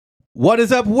What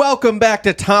is up? Welcome back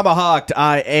to Tomahawk'd.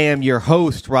 I am your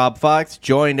host, Rob Fox,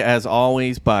 joined as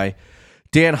always by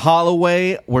Dan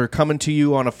Holloway. We're coming to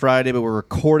you on a Friday, but we're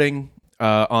recording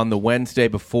on the Wednesday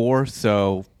before,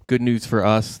 so good news for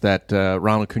us that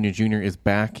Ronald Acuna Jr. is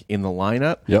back in the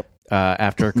lineup. Yep.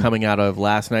 After coming out of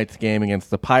last night's game against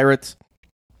the Pirates.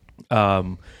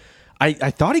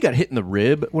 I thought he got hit in the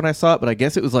rib when I saw it, but I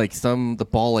guess it was like the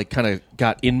ball like kind of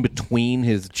got in between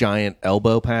his giant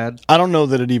elbow pad. I don't know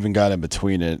that it even got in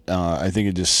between it. I think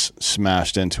it just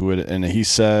smashed into it. And he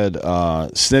said,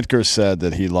 Snitker said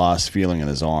that he lost feeling in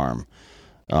his arm,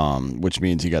 which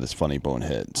means he got his funny bone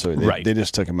hit. So they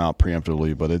just took him out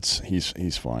preemptively, but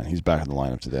he's fine. He's back in the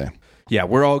lineup today. Yeah,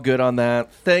 we're all good on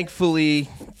that. Thankfully,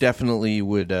 definitely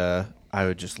I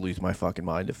would just lose my fucking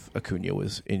mind if Acuna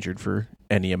was injured for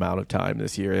any amount of time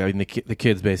this year. I mean, the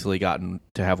kid's basically gotten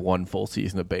to have one full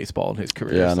season of baseball in his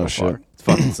career so far. Shit. It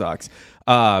fucking sucks.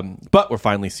 But we're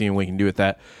finally seeing what we can do with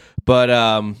that. But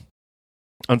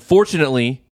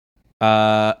unfortunately,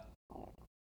 unlike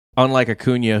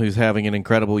Acuna, who's having an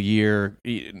incredible year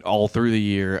all through the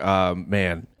year,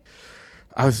 man,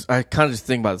 I kind of just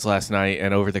think about this last night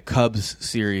and over the Cubs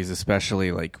series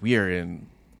especially, like we are in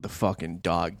the fucking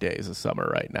dog days of summer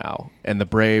right now. And the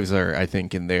Braves are, I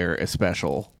think, in their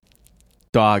special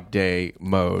dog day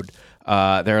mode.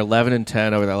 They're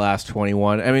 11-10 over their last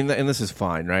 21. I mean, and this is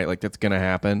fine, right? Like, that's going to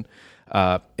happen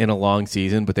in a long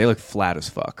season, but they look flat as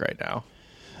fuck right now.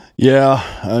 Yeah,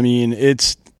 I mean,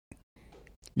 it's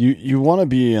you want to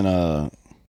be in a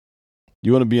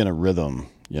rhythm,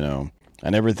 you know.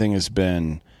 And everything has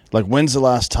been like, when's the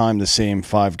last time the same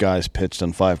five guys pitched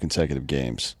on 5 consecutive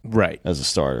games? Right. As a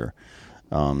starter.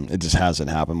 It just hasn't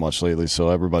happened much lately, so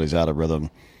everybody's out of rhythm.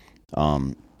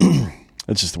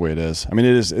 It's just the way it is. I mean,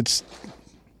 it's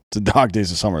the dog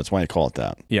days of summer. It's why you call it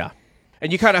that. Yeah.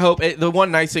 And you kind of hope the one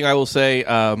nice thing I will say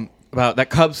about that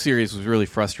Cubs series was really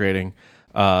frustrating,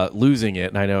 losing it.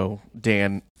 And I know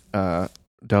Dan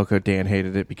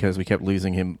hated it because we kept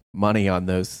losing him money on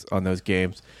those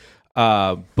games.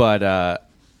 But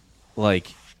like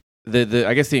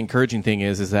I guess the encouraging thing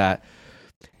is that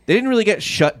they didn't really get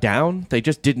shut down. They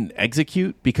just didn't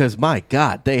execute because, my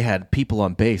God, they had people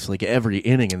on base like every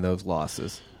inning in those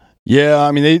losses. Yeah,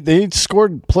 I mean they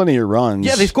scored plenty of runs.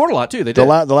 Yeah, they scored a lot too. They did.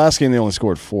 The last game they only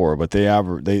scored 4, but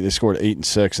they scored 8 and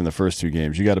 6 in the first 2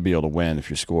 games. You got to be able to win if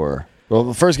you score. Well,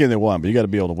 the first game they won, but you got to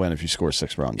be able to win if you score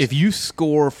 6 runs. If you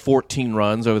score 14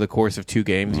 runs over the course of 2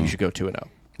 games, you should go 2-0.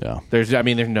 Yeah, there's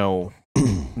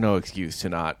no excuse to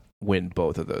not win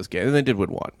both of those games, and they did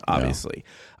win one, obviously.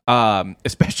 Yeah.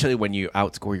 Especially when you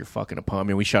outscore your fucking opponent. I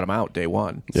mean, we shut them out day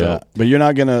one. So. Yeah, but you're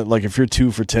not gonna, like, if you're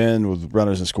 2 for 10 with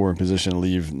runners in scoring position,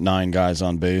 leave 9 guys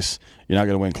on base. You're not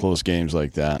gonna win close games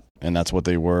like that, and that's what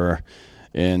they were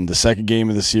in the second game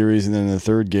of the series, and then in the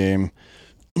third game.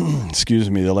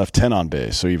 Excuse me, they left 10 on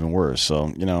base, so even worse.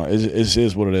 So, you know, it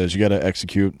is what it is. You got to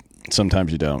execute.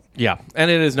 Sometimes you don't. Yeah,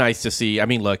 and it is nice to see. I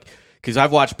mean, look, because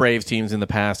I've watched Braves teams in the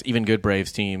past, even good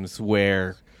Braves teams,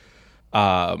 where,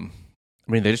 I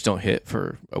mean, they just don't hit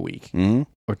for a week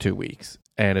or 2 weeks.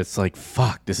 And it's like,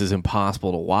 fuck, this is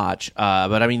impossible to watch.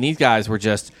 But, I mean, these guys were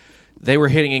they were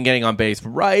hitting and getting on base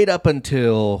right up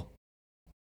until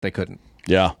they couldn't.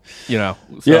 Yeah. You know?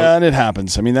 So, yeah, and it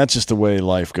happens. I mean, that's just the way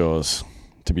life goes,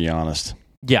 to be honest.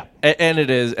 Yeah, and it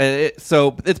is.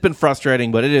 So it's been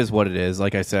frustrating, but it is what it is.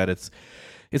 Like I said, it's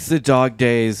the dog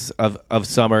days of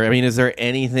summer. I mean, is there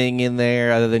anything in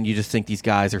there other than you just think these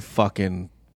guys are fucking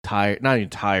tired? Not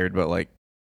even tired, but like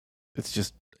it's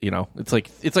just, you know, it's like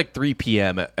 3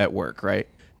 p.m. at work, right?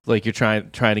 Like you're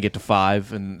trying to get to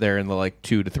 5, and they're in the like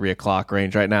 2 to 3 o'clock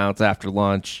range right now. It's after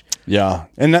lunch. Yeah,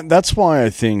 and that's why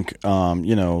I think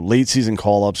you know, late season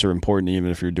call ups are important, even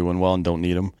if you're doing well and don't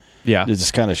need them. Yeah. It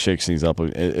just kind of shakes things up.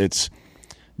 It's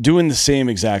doing the same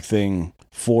exact thing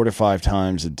 4 to 5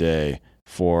 times a day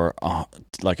for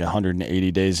like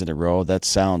 180 days in a row. That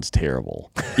sounds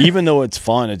terrible. Even though it's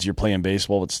fun as you're playing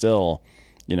baseball, but still,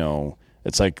 you know,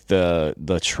 it's like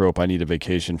the trope, I need a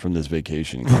vacation from this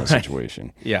vacation kind of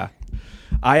situation. Yeah.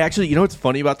 I actually, you know what's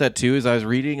funny about that too is I was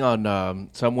reading on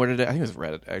somewhere today, I think it was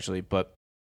Reddit actually, but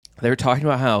they were talking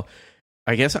about how,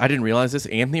 I guess I didn't realize this.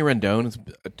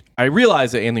 I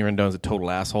realized that Anthony Rendon's a total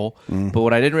asshole, but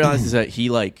what I didn't realize is that he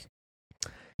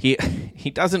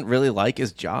doesn't really like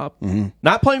his job. Mm-hmm.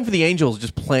 Not playing for the Angels,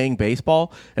 just playing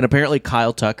baseball. And apparently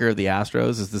Kyle Tucker of the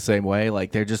Astros is the same way.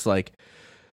 Like they're just like,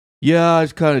 yeah, I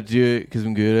just kind of do it because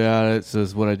I'm good at it. So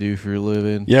it's what I do for a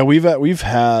living. Yeah, we've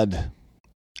had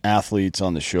athletes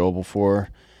on the show before.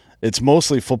 It's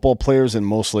mostly football players and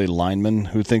mostly linemen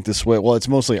who think this way. Well, it's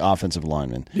mostly offensive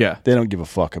linemen. Yeah. They don't give a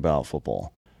fuck about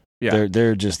football. Yeah.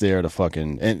 They're just there to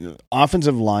fucking and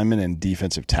offensive linemen and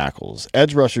defensive tackles.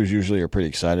 Edge rushers usually are pretty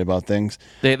excited about things.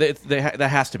 That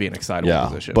has to be an excitable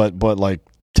position. But like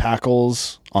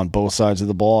tackles on both sides of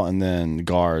the ball and then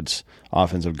guards,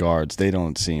 offensive guards, they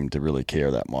don't seem to really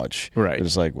care that much. Right. They're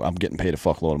just like, I'm getting paid a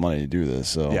fuckload of money to do this.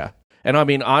 So yeah. And I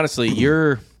mean, honestly,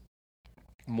 you're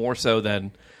more so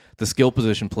than the skill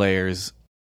position players.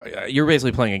 You're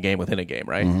basically playing a game within a game,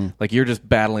 right? Mm-hmm. Like you're just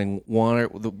battling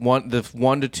the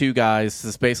one to two guys.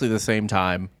 It's basically the same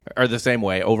time or the same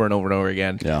way over and over and over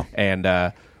again. Yeah.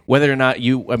 And whether or not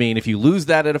if you lose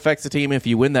that, it affects the team. If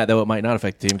you win that, though, it might not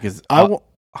affect the team because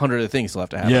 100 other things still have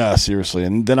to happen. Yeah, seriously.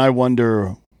 And then I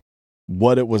wonder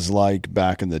what it was like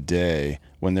back in the day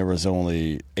when there was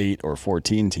only 8 or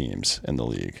 14 teams in the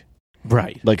league.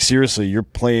 Right. Like seriously, you're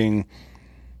playing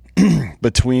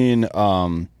between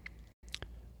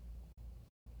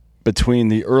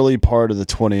the early part of the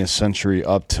 20th century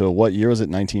up to what year was it?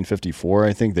 1954,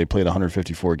 I think. They played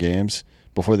 154 games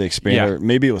before they expanded. Yeah.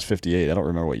 Maybe it was 58. I don't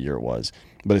remember what year it was.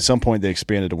 But at some point they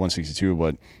expanded to 162.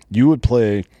 But you would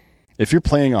play, if you're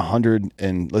playing 100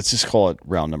 and let's just call it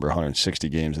round number 160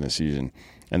 games in a season,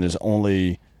 and there's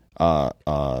only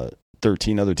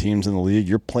 13 other teams in the league,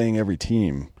 you're playing every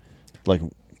team like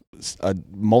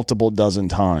multiple dozen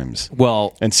times.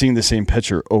 Well, and seeing the same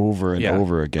pitcher over and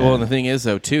over again. Well, and the thing is,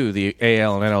 though, too, the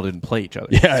AL and NL didn't play each other.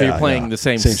 Yeah, so you're playing the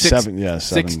same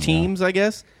six teams, I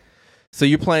guess. So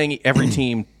you're playing every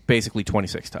team basically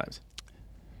 26 times.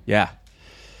 Yeah.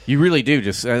 You really do.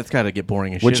 Just it's got to get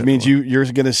boring as shit. Which means you're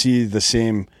going to see the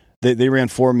same. They ran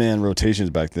 4-man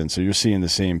rotations back then, so you're seeing the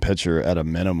same pitcher at a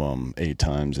minimum 8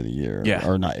 times in a year. Yeah.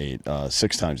 Or not 8,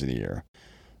 6 times in a year.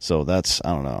 So that's, I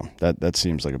don't know. That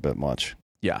seems like a bit much.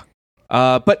 Yeah.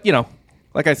 But,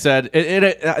 like I said,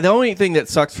 the only thing that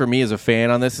sucks for me as a fan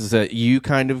on this is that you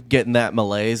kind of get in that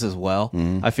malaise as well.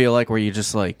 Mm-hmm. I feel like where you're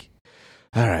just like,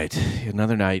 all right,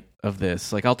 another night of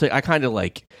this. Like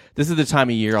this is the time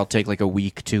of year I'll take like a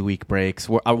week, 2-week breaks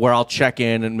where I'll check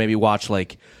in and maybe watch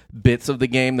like bits of the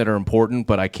game that are important,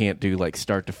 but I can't do like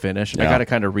start to finish. Yeah. I got to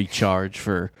kind of recharge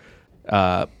for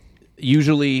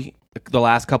usually the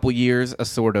last couple years, a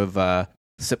sort of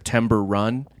September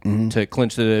run to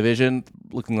clinch the division,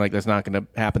 looking like that's not going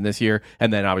to happen this year,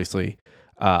 and then obviously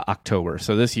October.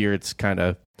 So this year it's kind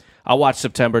of, I'll watch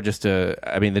September just to,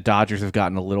 the Dodgers have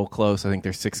gotten a little close. I think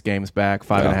they're 6 games back,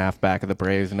 5.5 back of the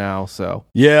Braves now. So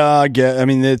yeah, I get.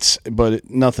 But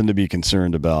nothing to be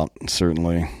concerned about,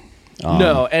 certainly.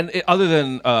 No, and other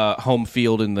than home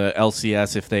field in the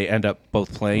LCS, if they end up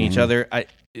both playing each other,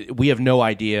 we have no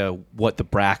idea what the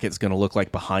bracket's going to look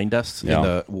like behind us in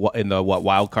the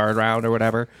wild card round or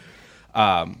whatever.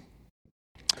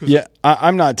 Yeah,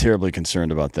 I'm not terribly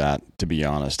concerned about that, to be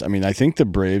honest. I think the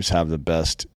Braves have the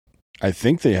best. I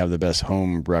think they have the best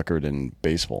home record in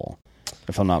baseball,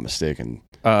 if I'm not mistaken.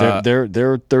 They're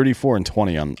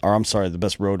 34-20 on, or I'm sorry, the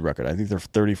best road record. I think they're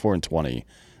 34-20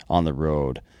 on the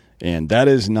road, and that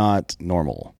is not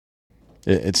normal.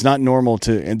 It's not normal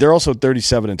and they're also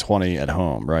 37-20 at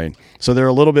home, right? So they're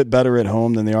a little bit better at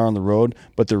home than they are on the road,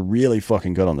 but they're really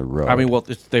fucking good on the road.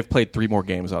 They've played 3 more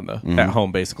games on at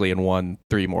home basically, and won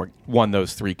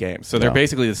those 3 games. So they're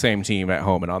basically the same team at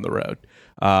home and on the road,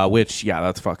 which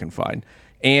that's fucking fine.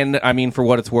 And for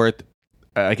what it's worth,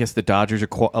 I guess the Dodgers are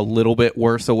a little bit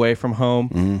worse away from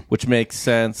home, which makes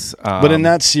sense. But in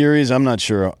that series, I'm not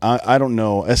sure. I don't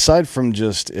know. Aside from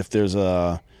just if there's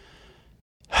a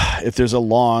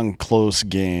long, close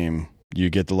game, you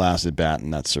get the last at bat,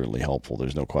 and that's certainly helpful.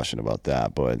 There's no question about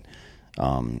that. But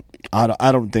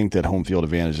I don't think that home field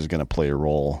advantage is going to play a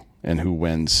role in who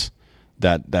wins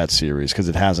that series, because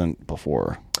it hasn't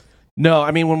before. No,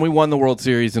 when we won the World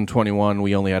Series in 21,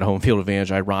 we only had home field advantage,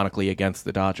 ironically, against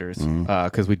the Dodgers,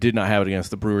 because we did not have it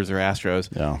against the Brewers or Astros.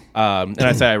 Yeah. And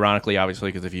I say ironically,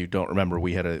 obviously, because if you don't remember,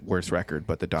 we had a worse record,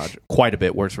 but the Dodgers, quite a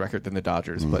bit worse record than the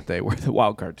Dodgers, but they were the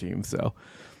wild card team, so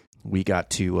we got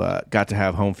to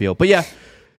have home field. But yeah,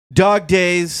 dog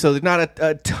days, so there's not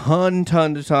a ton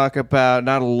to talk about,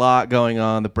 not a lot going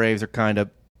on. The Braves are kind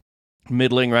of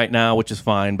middling right now, which is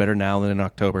fine, better now than in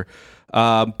October.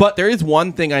 But there is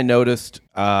one thing I noticed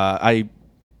that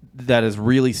has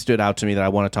really stood out to me that I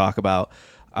want to talk about,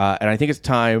 and I think it's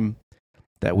time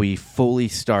that we fully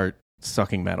start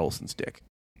sucking Matt Olson's dick.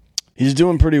 He's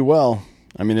doing pretty well.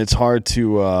 It's hard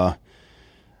to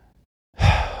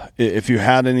if you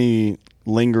had any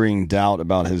lingering doubt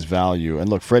about his value, and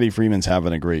look, Freddie Freeman's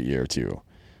having a great year too.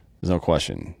 There's no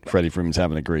question. Freddie Freeman's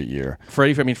having a great year.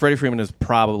 Freddie Freeman is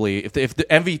probably, if the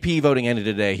MVP voting ended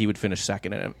today, he would finish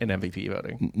second in MVP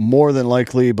voting. More than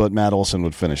likely, but Matt Olson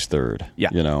would finish third. Yeah.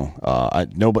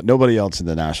 Nobody else in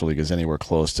the National League is anywhere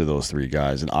close to those three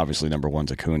guys, and obviously number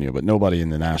one's Acuna, but nobody in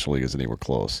the National League is anywhere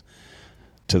close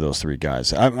to those three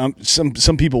guys.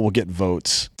 Some people will get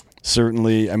votes.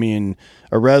 Certainly, I mean,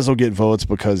 Arez will get votes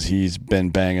because he's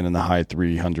been banging in the high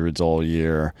 300s all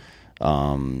year,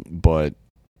 but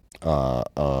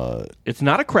it's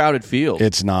not a crowded field.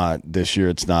 It's not this year.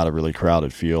 It's not a really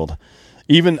crowded field.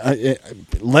 Even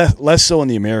less so in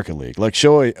the American League. Like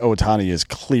Shohei Ohtani is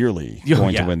clearly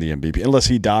going to win the MVP unless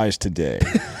he dies today,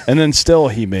 and then still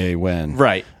he may win.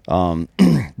 Right.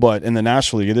 But in the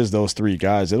National League, it is those three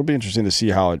guys. It'll be interesting to see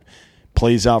how it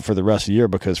plays out for the rest of the year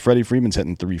because Freddie Freeman's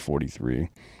hitting 343,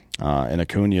 and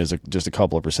Acuna is just a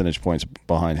couple of percentage points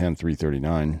behind him,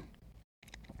 339.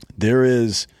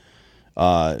 There's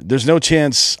no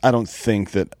chance, I don't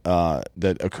think,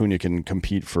 that Acuna can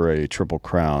compete for a triple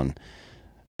crown,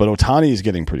 but Ohtani is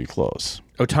getting pretty close.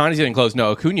 Ohtani's getting close.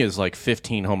 No, Acuna is like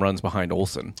 15 home runs behind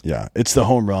Olson. Yeah, it's the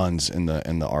home runs and the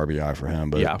RBI for him.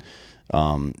 But yeah.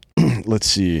 Let's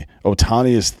see.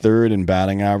 Ohtani is third in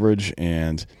batting average,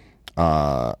 and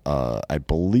I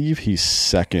believe he's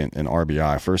second in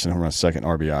RBI, first in home run, second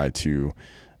RBI to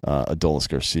Adolis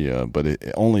Garcia, but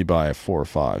only by 4 or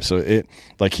 5. So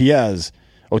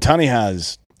Ohtani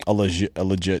has a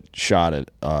legit shot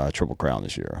at Triple Crown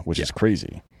this year, which is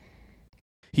crazy.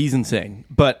 He's insane.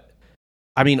 But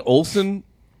I mean, Olson.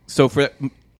 So for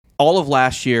all of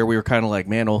last year, we were kind of like,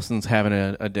 man, Olson's having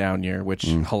a down year, which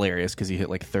hilarious because he hit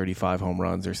like 35 home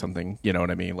runs or something. You know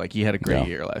what I mean? Like he had a great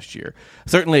year last year.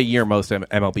 Certainly a year most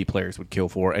MLB players would kill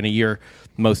for, and a year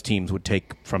most teams would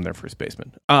take from their first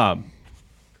baseman.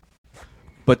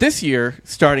 But this year,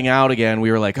 starting out again,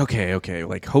 we were like, okay,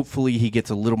 like hopefully he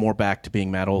gets a little more back to being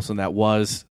Matt Olson. That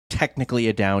was technically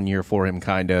a down year for him,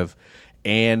 kind of,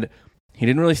 and he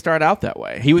didn't really start out that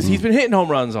way. He's been hitting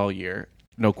home runs all year,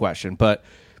 no question, but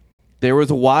there was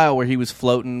a while where he was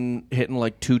floating, hitting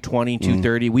like 220,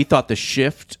 230. We thought the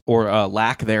shift or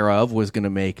lack thereof was going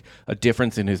to make a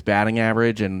difference in his batting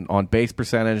average and on base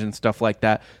percentage and stuff like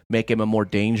that, make him a more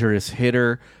dangerous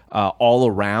hitter all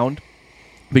around,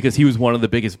 because he was one of the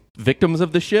biggest victims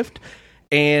of the shift.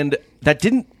 And that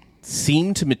didn't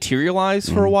seem to materialize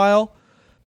for a while,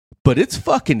 but it's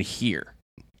fucking here.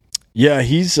 Yeah,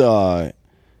 he's looking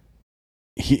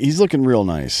real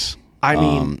nice. I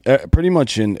mean, pretty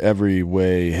much in every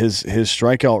way. His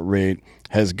strikeout rate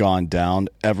has gone down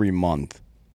every month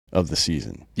of the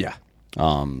season. Yeah.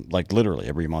 Like literally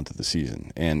every month of the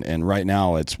season, and right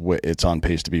now it's on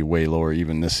pace to be way lower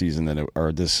even this season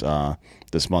this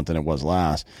month than it was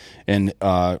last. And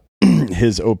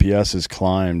his OPS has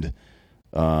climbed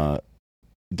the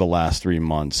last 3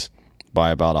 months by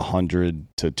about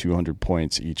 100 to 200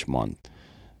 points each month.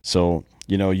 So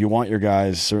you want your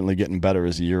guys certainly getting better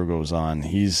as the year goes on.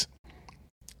 He's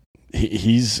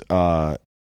I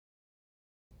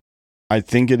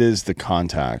think it is the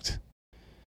contact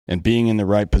and being in the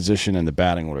right position in the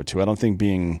batting order too. I don't think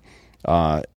being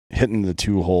hitting the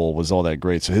 2-hole was all that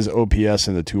great. So his OPS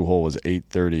in the 2-hole was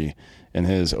 830, and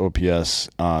his OPS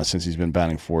since he's been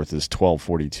batting fourth is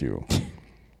 1242.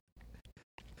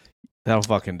 That'll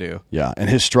fucking do. Yeah, and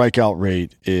his strikeout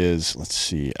rate is, let's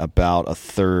see, about a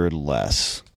third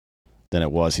less than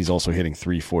it was. He's also hitting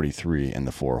 343 in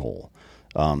the 4-hole.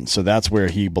 So that's where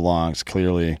he belongs,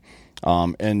 clearly.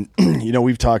 And,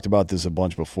 we've talked about this a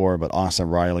bunch before, but Austin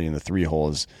Riley in the 3-hole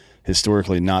has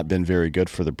historically not been very good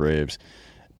for the Braves.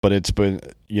 But it's been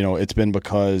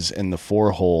because in the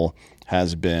 4-hole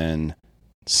has been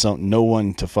no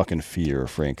one to fucking fear,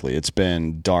 frankly. It's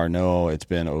been d'Arnaud, it's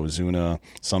been Ozuna,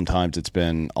 sometimes it's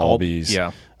been Albies. Yeah.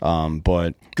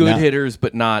 But good hitters,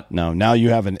 but not. No, now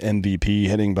you have an MVP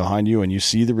hitting behind you, and you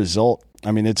see the result.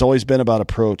 I mean, it's always been about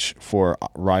approach for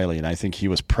Riley, and I think he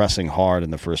was pressing hard in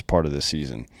the first part of the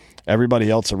season. Everybody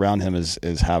else around him is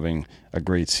having a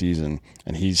great season,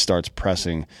 and he starts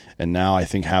pressing. And now I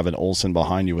think having Olson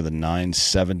behind you with a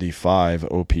 975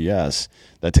 OPS,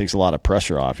 that takes a lot of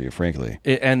pressure off you, frankly.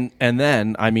 And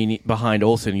then, I mean, behind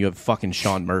Olson, you have fucking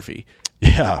Sean Murphy.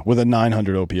 Yeah, with a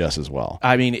 900 OPS as well.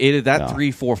 I mean,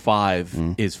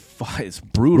 3-4-5 is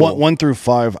brutal. 1 through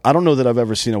 5. I don't know that I've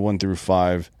ever seen a 1 through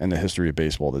 5 in the history of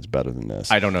baseball that's better than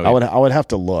this. I don't know. I would have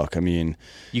to look. I mean,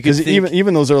 because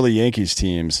even those early Yankees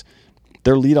teams,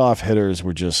 their leadoff hitters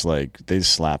were just like they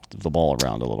slapped the ball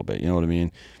around a little bit. You know what I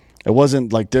mean? It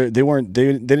wasn't like they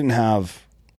didn't have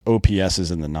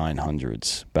OPSs in the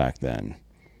 900s back then.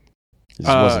 It just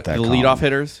wasn't that the common. leadoff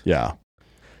hitters. Yeah.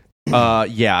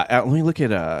 Yeah. Let me look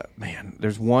at man.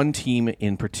 There's one team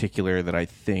in particular that I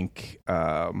think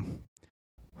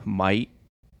might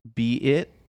be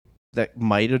it. That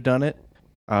might have done it.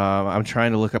 I'm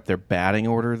trying to look up their batting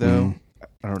order though.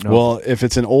 I don't know. Well, if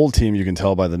it's an old team, you can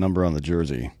tell by the number on the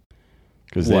jersey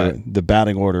because the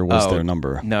batting order was their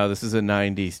number. No, this is a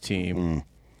 '90s team.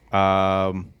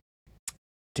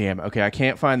 Damn. Okay, I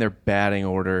can't find their batting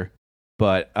order,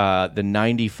 but the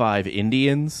 '95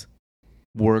 Indians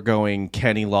were going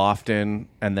Kenny Lofton,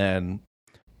 and then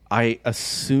I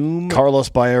assume Carlos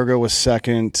Baerga was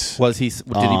second. Was he? Did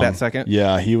he bat second?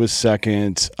 Yeah, he was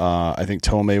second. I think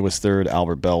Tomei was third.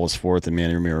 Albert Bell was fourth, and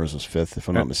Manny Ramirez was fifth, if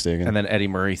I'm not mistaken. And then Eddie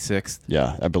Murray sixth.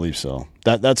 Yeah, I believe so.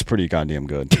 That's pretty goddamn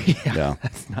good. Yeah.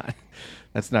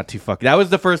 That's not too fucking. That was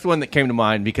the first one that came to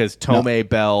mind because Tomei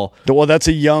Bell. Well, that's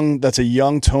a young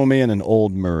Tomei and an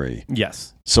old Murray.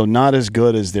 Yes. So not as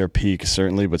good as their peak,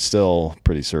 certainly, but still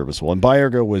pretty serviceable. And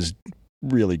Baerga was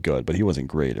really good, but he wasn't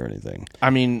great or anything. I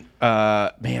mean,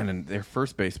 man, and their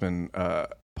first baseman,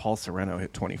 Paul Sereno,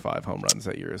 hit 25 home runs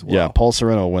that year as well. Yeah, Paul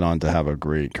Sereno went on to have a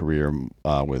great career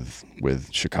with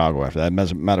Chicago after that.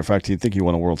 As a matter of fact, I think he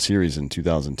won a World Series in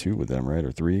 2002 with them, right?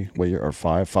 Or three? What year? Or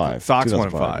five? Sox won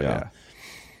 5, yeah.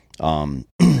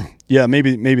 Yeah,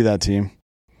 maybe that team.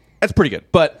 That's pretty good.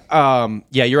 But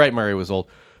yeah, you're right. Murray was old.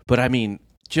 But I mean,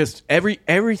 just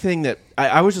everything that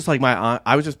I was just like my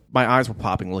eyes were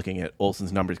popping looking at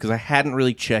Olson's numbers because I hadn't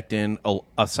really checked in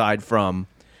aside from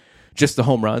just the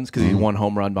home runs because he's one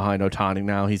home run behind Ohtani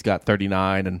now. He's got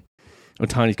 39 and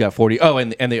Ohtani's got 40. Oh,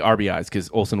 and the RBIs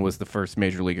because Olson was the first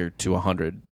major leaguer to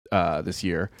 100 this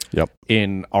year. Yep.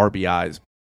 In RBIs.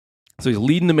 So he's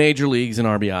leading the major leagues in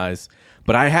RBIs.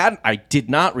 But I had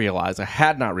not realized that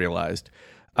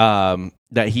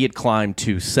he had climbed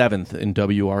to 7th in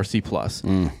WRC plus.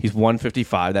 He's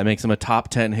 155. That makes him a top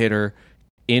 10 hitter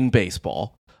in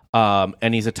baseball.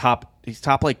 And he's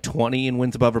top like 20 in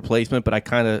wins above replacement. But I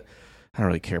don't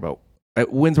really care about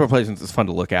wins above replacement. Is fun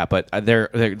to look at, but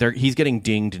he's getting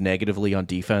dinged negatively on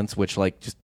defense, which like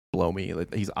just blow me.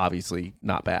 Like, he's obviously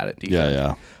not bad at defense.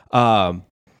 Yeah.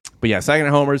 But yeah, second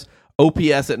at homers.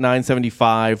 OPS at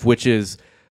 975, which is,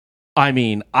 I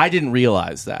mean, I didn't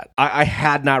realize that. I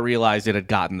had not realized it had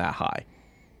gotten that high.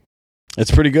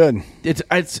 It's pretty good.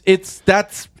 That's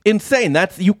insane.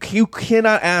 That's you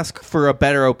cannot ask for a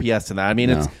better OPS than that. I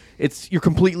mean, it's you're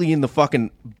completely in the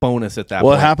fucking bonus at that point.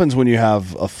 Well, it happens when you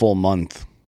have a full month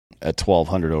at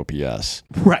 1200 OPS.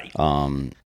 Right.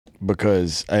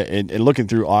 Because and looking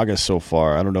through August so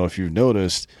far, I don't know if you've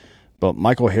noticed, but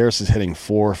Michael Harris is hitting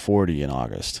 440 in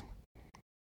August.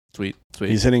 Sweet.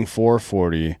 He's hitting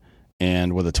 440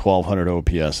 and with a 1200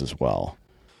 OPS as well.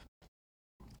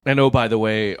 And oh, by the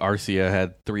way, Arcia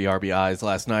had 3 RBIs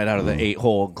last night out of the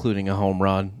 8-hole, including a home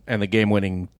run and the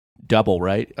game-winning double,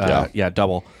 right? Yeah,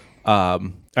 double. I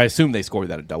assume they scored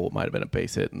that a double. It might have been a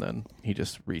base hit, and then he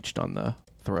just reached on the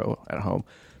throw at home.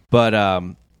 But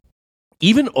so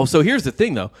here's the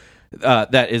thing, though,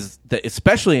 that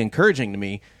especially encouraging to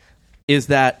me is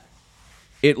that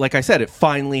it, like I said, it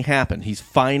finally happened. He's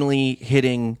finally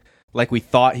hitting like we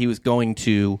thought he was going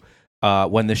to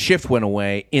when the shift went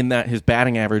away, in that his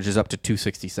batting average is up to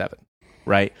 267,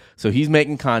 right? So he's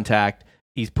making contact,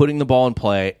 he's putting the ball in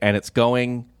play, and it's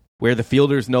going where the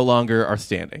fielders no longer are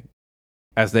standing,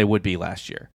 as they would be last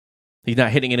year. He's not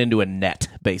hitting it into a net,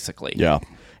 basically. Yeah.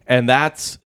 And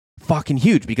that's fucking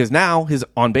huge, because now his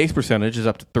on-base percentage is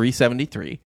up to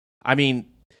 373. I mean,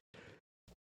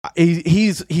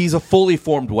 he's a fully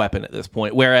formed weapon at this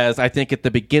point, whereas I think at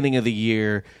the beginning of the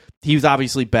year, he was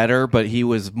obviously better, but he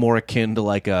was more akin to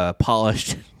like a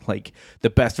polished, like the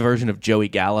best version of Joey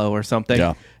Gallo or something.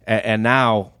 Yeah. And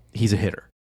now he's a hitter.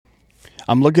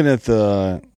 I'm looking at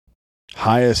the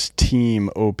highest team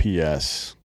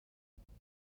OPS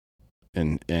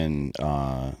in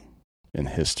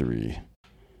history,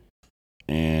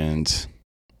 and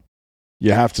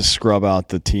you have to scrub out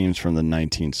the teams from the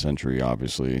 19th century,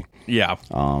 obviously. Yeah.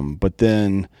 But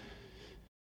then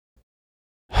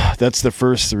that's the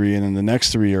first 3, and then the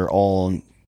next 3 are all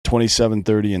 27,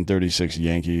 30, and 36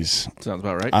 Yankees. Sounds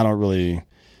about right. I don't really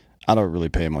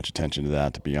pay much attention to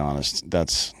that, to be honest.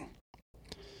 That's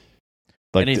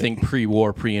like anything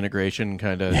pre-war, pre-integration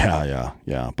kind of.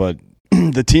 Yeah. But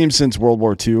the team since World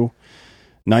War II,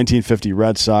 1950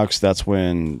 Red Sox, that's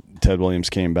when Ted Williams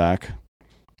came back.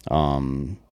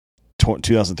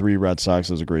 2003 Red Sox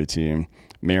was a great team.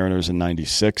 Mariners in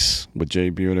 96 with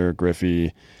Jay Buhner,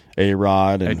 Griffey,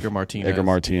 A-Rod, and Edgar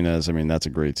Martinez. I mean, that's a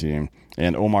great team.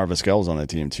 And Omar Vizquel was on that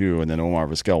team too. And then Omar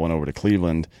Vizquel went over to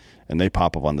Cleveland, and they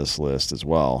pop up on this list as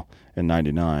well in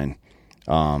 99.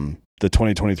 The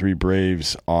 2023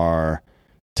 Braves are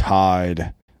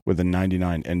tied with the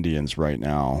 99 Indians right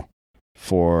now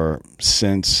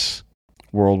since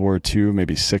World War II,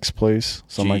 maybe 6th place,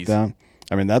 something like that.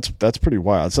 I mean, that's pretty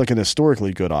wild. It's like an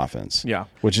historically good offense. Yeah.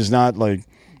 Which is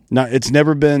it's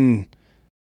never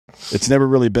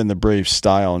really been the Braves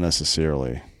style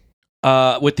necessarily.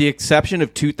 With the exception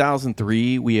of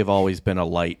 2003, we have always been a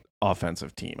light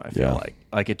offensive team, I feel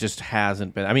like it just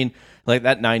hasn't been. I mean, like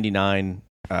that 99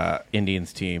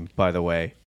 Indians team, by the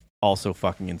way, also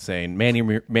fucking insane. Manny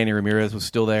Ramirez was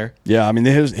still there. Yeah, I mean,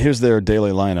 here's their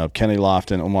daily lineup: Kenny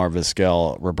Lofton, Omar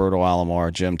Vizquel, Roberto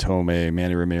Alomar, Jim Tomei,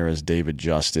 Manny Ramirez, David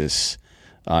Justice,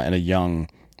 and a young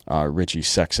Richie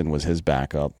Sexson was his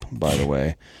backup, by the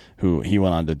way, who he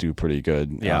went on to do pretty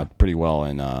good, pretty well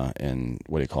in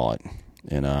what do you call it,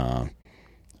 in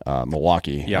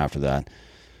Milwaukee after that.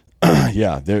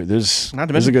 There's not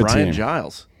to mention a good Brian team.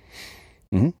 Giles.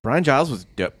 Mm-hmm. Brian Giles was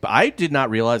I did not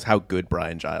realize how good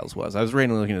Brian Giles was. I was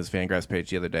randomly looking at his Fangraphs page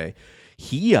the other day.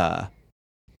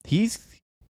 He's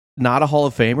not a Hall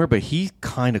of Famer, but he's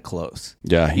kind of close.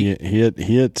 Yeah, he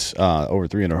hit over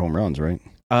 300 home runs, right?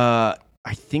 I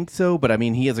think so, but I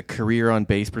mean, he has a career on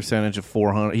base percentage of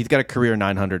 400. He's got a career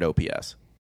 900 OPS.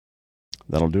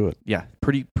 That'll do it. Yeah,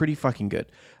 pretty fucking good.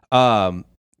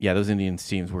 Those Indians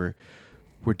teams were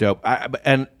dope.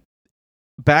 And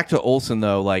back to Olsen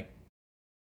though, like,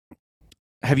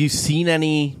 have you seen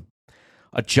any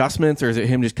adjustments, or is it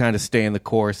him just kind of staying the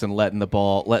course and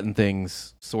letting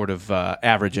things sort of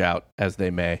average out as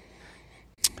they may?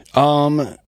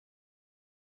 Yeah,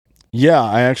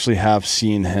 I actually have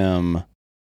seen him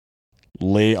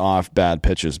lay off bad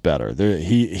pitches better.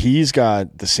 He's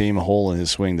got the same hole in his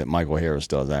swing that Michael Harris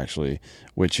does, actually,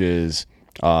 which is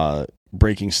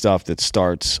breaking stuff that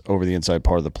starts over the inside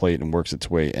part of the plate and works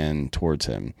its way in towards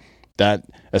him. That,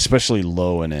 especially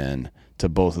low and in, to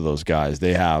both of those guys,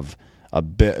 they have a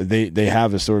bit. They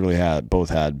have historically both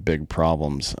had big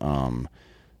problems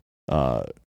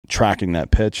tracking that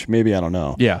pitch. Maybe, I don't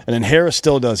know. Yeah. And then Harris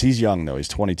still does. He's young though. He's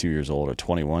 22 years old or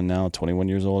 21 now. 21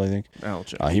 years old, I think.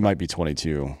 He might be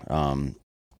 22.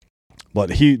 But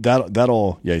he's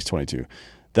 22.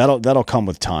 That'll come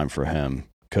with time for him,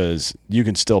 because you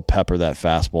can still pepper that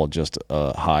fastball just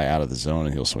high out of the zone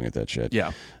and he'll swing at that shit.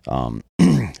 Yeah.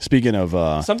 Speaking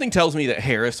of, something tells me that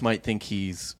Harris might think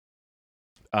he's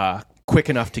quick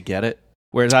enough to get it,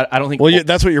 whereas I don't think. Well,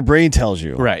 that's what your brain tells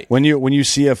you, right? When you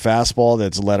see a fastball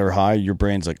that's letter high, your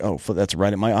brain's like, oh, that's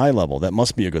right at my eye level. That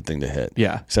must be a good thing to hit.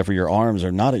 Yeah. Except for your arms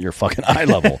are not at your fucking eye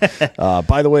level.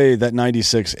 By the way, that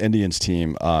 '96 Indians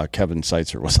team, Kevin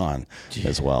Seitzer was on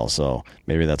as well, so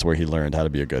maybe that's where he learned how to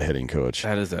be a good hitting coach.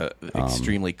 That is a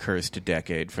extremely cursed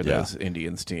decade for those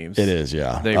Indians teams. It is,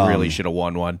 yeah. They really should have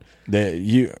won one.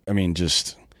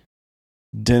 Just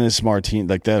Dennis Martin,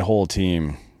 like that whole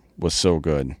team was so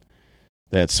good.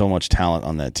 They had so much talent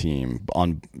on that team,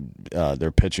 on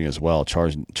their pitching as well.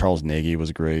 Charles Nagy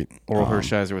was great. Oral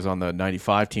Hershiser was on the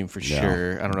 95 team for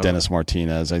sure. I don't know. Dennis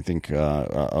Martinez, I think,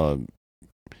 and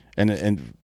I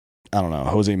don't know.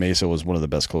 Jose Mesa was one of the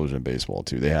best closers in baseball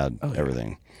too. They had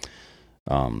everything.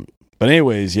 But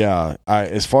anyways, yeah.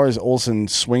 As far as Olsen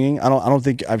swinging, I don't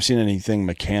think I've seen anything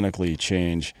mechanically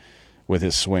change with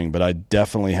his swing, but I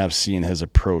definitely have seen his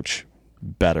approach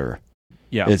better.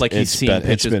 Yeah, he's seen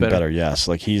pitches it's been better. Yes,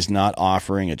 like he's not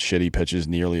offering at shitty pitches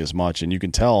nearly as much, and you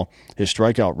can tell his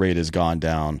strikeout rate has gone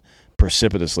down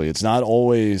precipitously. It's not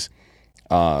always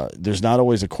there's not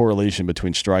always a correlation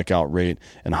between strikeout rate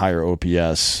and higher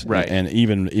OPS, right? And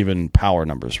even power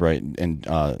numbers, right? And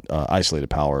isolated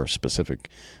power, specific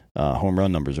home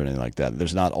run numbers or anything like that.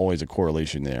 There's not always a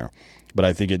correlation there. But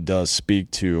I think it does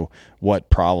speak to what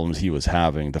problems he was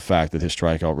having, the fact that his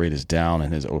strikeout rate is down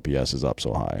and his OPS is up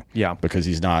so high. Yeah. Because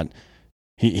he's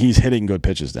he's hitting good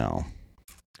pitches now.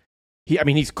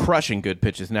 He's crushing good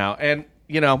pitches now. And,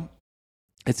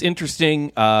 it's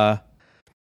interesting.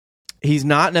 He's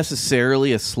not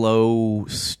necessarily a slow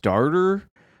starter.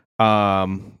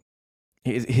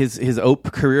 His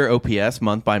career OPS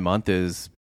month by month is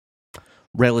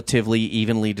relatively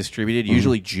evenly distributed.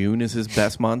 Usually June is his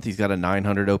best month. He's got a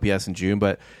 900 OPS in June,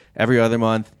 but every other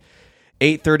month,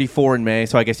 834 in May.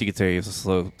 So I guess you could say he's a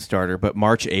slow starter. But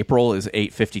March, April is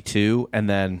 852, and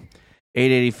then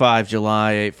 885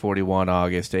 July, 841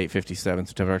 August, 857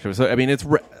 September, October.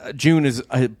 So June is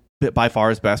by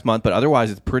far his best month, but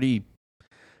otherwise it's pretty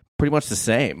much the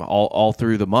same all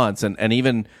through the months, and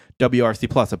even WRC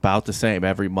plus about the same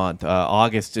every month.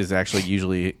 August is actually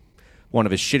usually one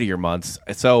of his shittier months.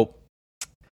 So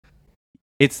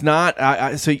it's not.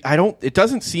 It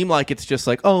doesn't seem like it's just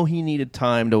like, oh, he needed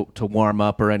time to warm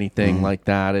up or anything like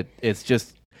that. It's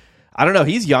just, I don't know.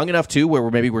 He's young enough too, where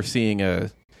maybe we're seeing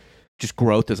a just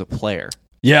growth as a player.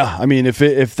 Yeah, I mean, if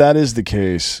that is the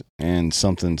case and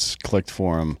something's clicked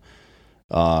for him,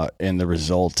 and the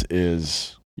result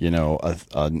is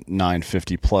a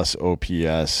 950 plus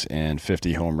OPS and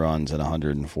 50 home runs and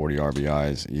 140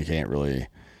 RBIs, you can't really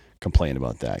complain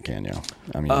about that, can you?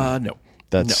 I mean, no,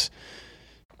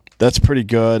 that's pretty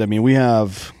good. I mean, we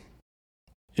have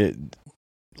it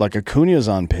like Acuna's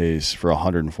on pace for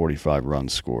 145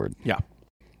 runs scored. Yeah,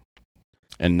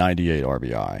 and 98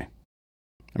 RBI.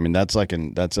 I mean, that's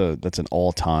an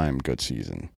all-time good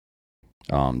season.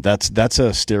 That's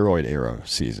a steroid era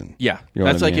season. Yeah, you know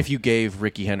that's like I mean? if you gave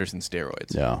Ricky Henderson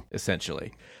steroids. Yeah,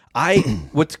 essentially.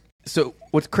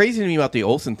 What's crazy to me about the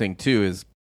Olsen thing too is,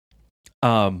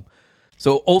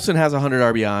 so Olsen has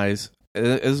 100 RBIs.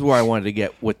 This is where I wanted to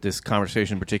get with this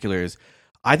conversation in particular is,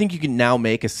 I think you can now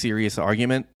make a serious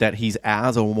argument that he's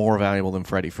as or more valuable than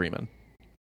Freddie Freeman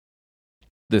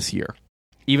this year,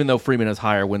 even though Freeman has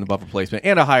higher win above replacement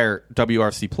and a higher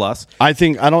WRC plus. I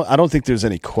don't think there's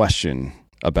any question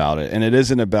about it, and it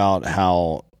isn't about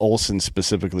how Olsen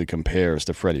specifically compares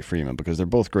to Freddie Freeman, because they're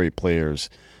both great players.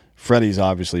 Freddie's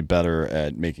obviously better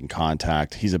at making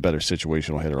contact. He's a better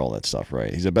situational hitter, all that stuff,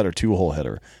 right? He's a better two-hole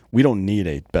hitter. We don't need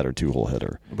a better two-hole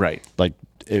hitter. Right. Like,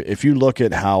 if you look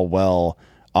at how well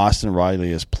Austin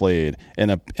Riley has played in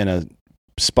a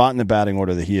spot in the batting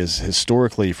order that he has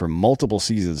historically for multiple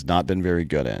seasons not been very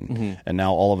good in, and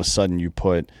now all of a sudden you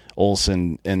put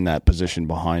Olsen in that position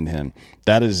behind him,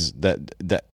 that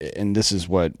and this is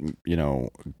what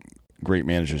great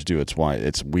managers do. It's why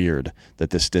it's weird that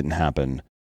this didn't happen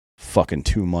fucking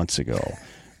 2 months ago,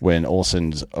 when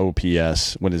Olsen's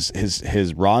OPS, when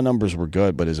his raw numbers were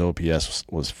good, but his OPS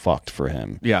was fucked for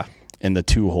him. Yeah, in the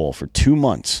 2-hole for 2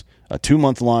 months. A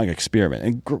 2-month-long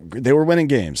experiment. And they were winning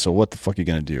games, so what the fuck are you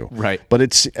going to do? Right. But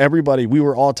it's everybody, we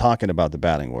were all talking about the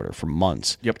batting order for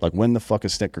months. Yep. Like, when the fuck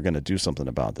is Snicker going to do something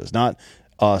about this? Not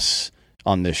us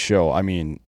on this show. I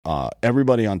mean,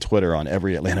 everybody on Twitter, on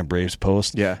every Atlanta Braves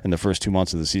post in the first 2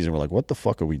 months of the season, were like, what the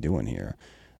fuck are we doing here?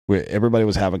 Everybody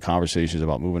was having conversations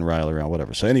about moving Riley around,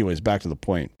 whatever. So anyways, back to the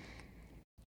point.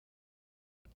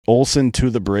 Olsen to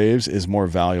the Braves is more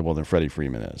valuable than Freddie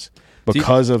Freeman is,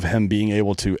 because of him being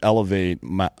able to elevate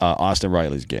Austin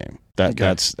Riley's game.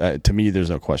 That's to me,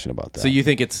 there's no question about that. So you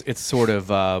think it's sort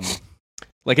of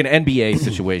like an NBA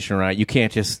situation, right? You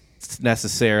can't just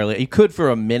necessarily, you could for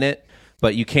a minute,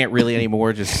 but you can't really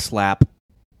anymore just slap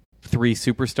 3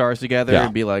 superstars together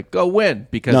and be like, go win,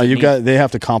 because they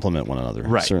have to complement one another.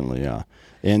 Right. Certainly, yeah.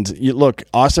 And look,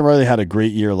 Austin Riley had a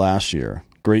great year last year.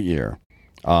 Great year.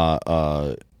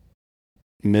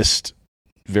 Missed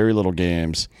very little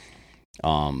games.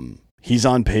 He's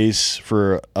on pace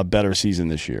for a better season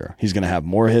this year. He's going to have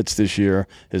more hits this year.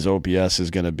 His OPS is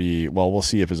going to be, well, we'll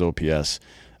see if his OPS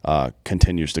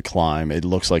continues to climb. It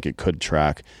looks like it could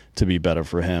track to be better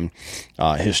for him.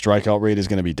 His strikeout rate is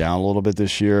going to be down a little bit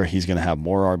this year. He's going to have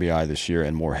more RBI this year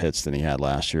and more hits than he had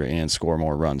last year, and score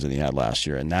more runs than he had last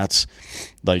year. And that's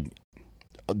like,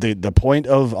 the point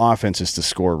of offense is to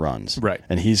score runs. Right.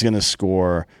 And he's going to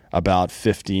score about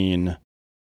 15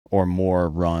 or more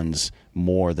runs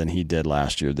more than he did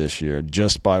last year this year,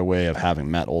 just by way of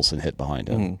having Matt Olson hit behind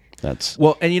him. That's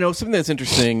well, and something that's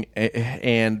interesting,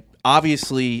 and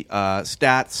obviously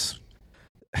stats,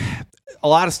 a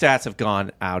lot of stats have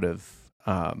gone out of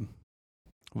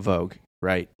vogue,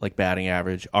 right? Like batting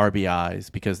average,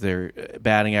 RBIs, because their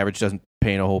batting average doesn't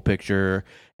paint a whole picture,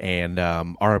 and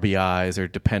RBIs are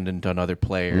dependent on other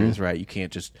players, right? You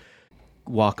can't just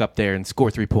walk up there and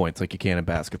score 3 points like you can in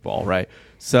basketball, right?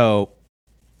 So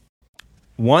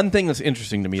one thing that's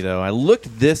interesting to me, though, I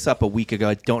looked this up a week ago,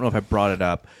 I don't know if I brought it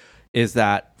up, is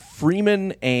that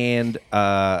Freeman and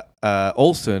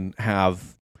Olsen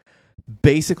have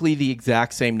basically the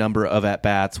exact same number of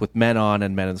at-bats with men on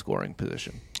and men in scoring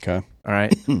position. okay. All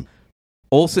right?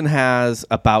 Olsen has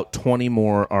about 20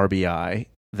 more RBI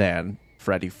than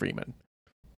Freddie Freeman.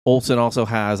 Olsen also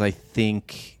has, I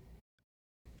think,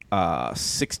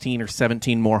 16 or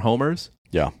 17 more homers.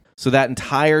 Yeah. So that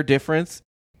entire difference,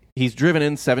 he's driven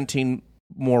in 17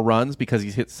 more runs because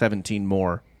he's hit 17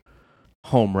 more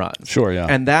home runs. Sure, yeah.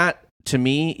 And that, to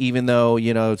me, even though,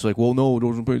 it's like, well, no, it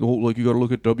doesn't pay the whole, like, you got to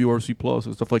look at WRC plus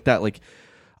and stuff like that. Like,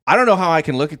 I don't know how I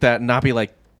can look at that and not be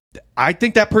like, I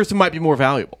think that person might be more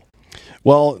valuable.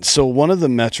 Well, so one of the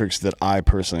metrics that I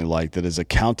personally like that is a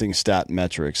counting stat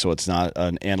metric, so it's not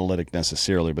an analytic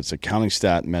necessarily, but it's a counting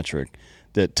stat metric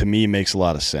that to me makes a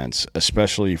lot of sense,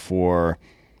 especially for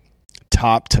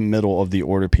top to middle of the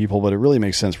order people, but it really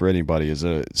makes sense for anybody, is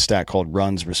a stat called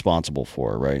runs responsible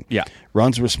for, right? Yeah.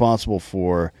 Runs responsible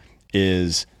for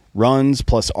is runs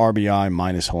plus RBI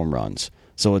minus home runs.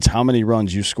 So it's how many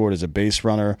runs you scored as a base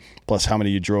runner plus how many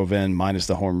you drove in minus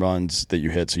the home runs that you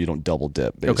hit, so you don't double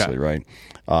dip, basically, right?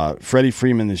 Freddie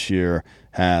Freeman this year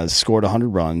has scored 100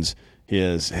 runs. He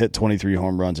has hit 23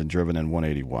 home runs and driven in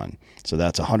 181. So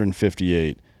that's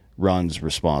 158 runs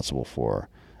responsible for.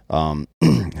 Hang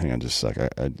on just a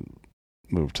sec. I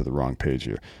moved to the wrong page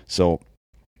here. So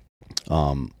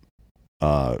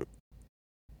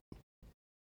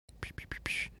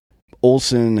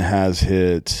Olson has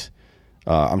hit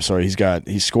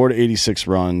he scored 86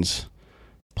 runs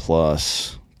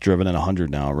plus driven in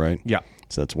 100 now, right? Yeah.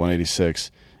 So that's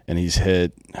 186. And he's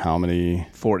hit how many?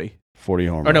 40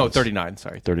 home runs. Or no, 39,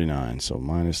 sorry. 39. So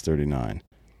minus 39.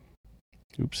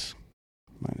 Oops.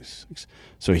 Minus 6.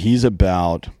 So he's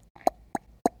about,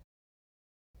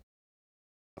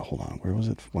 hold on, where was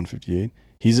it? 158?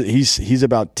 He's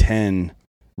about 10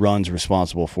 runs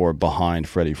responsible for behind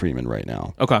Freddie Freeman right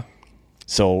now. Okay.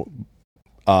 So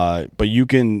but you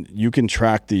can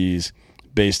track these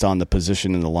based on the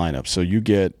position in the lineup. So you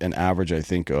get an average, I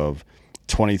think, of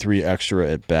 23 extra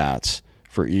at bats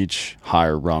for each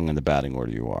higher rung in the batting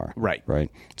order you are. Right. Right.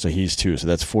 So he's 2. So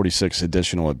that's 46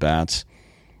 additional at bats.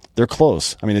 They're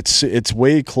close. I mean, it's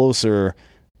way closer.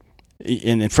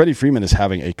 And Freddie Freeman is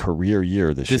having a career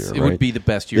year this year. It would be the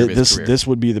best year of his career. This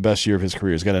would be the best year of his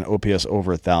career. He's got an OPS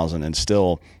over 1,000, and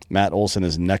still Matt Olson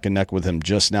is neck and neck with him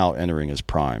just now entering his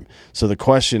prime. So the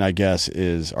question, I guess,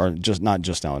 is, or just not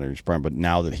just now entering his prime, but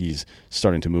now that he's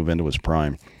starting to move into his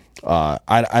prime, I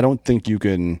don't think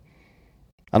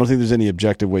there's any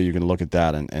objective way you can look at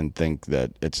that and think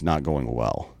that it's not going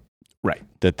well. Right.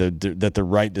 That the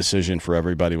right decision for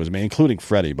everybody was made, including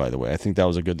Freddie, by the way. I think that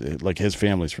was a good, like, his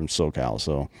family's from SoCal,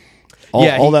 so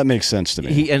all that makes sense to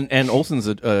me. And Olson's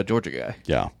a Georgia guy.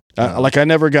 Yeah. I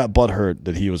never got butthurt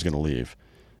that he was going to leave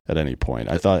at any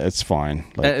point. I thought it's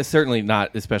fine. It's certainly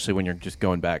not, especially when you're just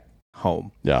going back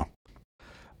home. Yeah.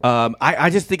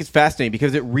 I just think it's fascinating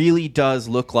because it really does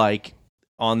look like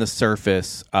on the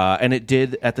surface, and it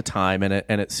did at the time,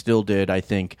 and it still did, I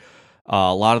think,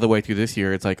 a lot of the way through this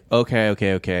year. It's like,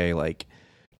 okay. Like,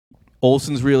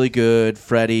 Olson's really good.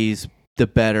 Freddie's the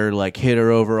better, like,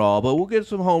 hitter overall, but we'll get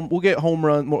home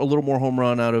run, a little more home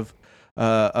run out of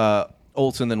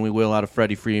Olson than we will out of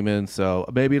Freddie Freeman. So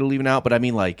maybe it'll even out. But I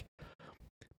mean, like,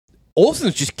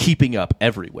 Olson's just keeping up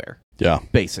everywhere. Yeah,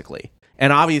 basically,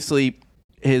 and obviously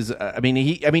he's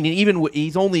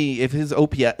only, if his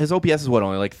OPS is what,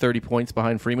 only like 30 points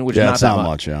behind Freeman, which is not that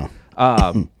much. Yeah.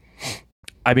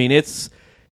 I mean, it's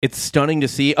stunning to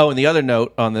see. Oh, and the other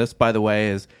note on this, by the way,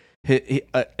 is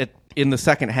in the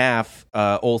second half,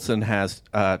 Olson has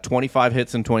 25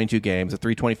 hits in 22 games, a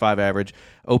 325 average.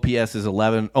 OPS is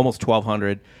 11, almost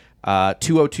 1,200,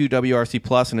 202 WRC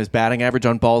plus, and his batting average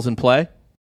on balls in play,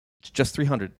 it's just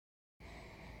 300.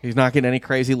 He's not getting any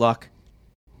crazy luck.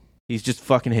 He's just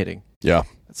fucking hitting. Yeah.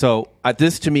 So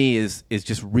this to me is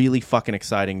just really fucking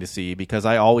exciting to see, because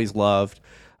I always loved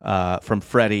from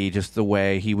Freddie just the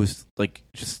way he was, like,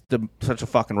 just such a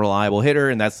fucking reliable hitter,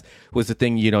 and that's was the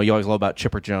thing you always love about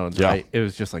Chipper Jones, right? It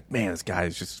was just like, man, this guy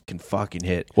just can fucking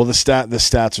hit. Well, the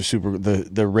stats are super.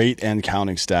 The rate and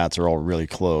counting stats are all really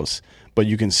close, but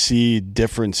you can see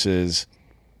differences,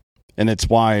 and it's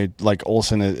why, like,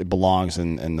 Olson belongs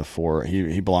in the 4.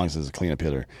 He belongs as a cleanup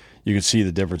hitter. You can see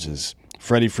the differences.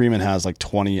 Freddie Freeman has like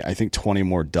 20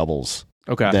 more doubles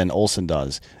than Olson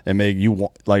does. And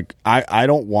I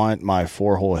don't want my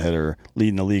 4-hole hitter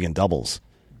leading the league in doubles.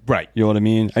 Right. You know what I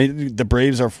mean? The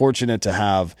Braves are fortunate to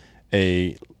have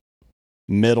a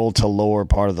middle to lower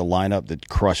part of the lineup that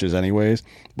crushes anyways.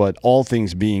 But all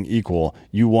things being equal,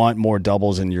 you want more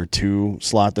doubles in your 2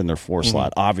 slot than their 4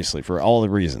 slot, obviously, for all the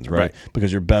reasons, right?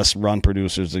 Because your best run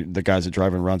producers, the guys that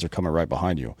drive in runs, are coming right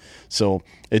behind you. So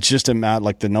it's just a matter,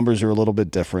 like, the numbers are a little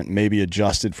bit different, maybe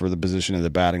adjusted for the position of the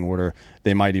batting order.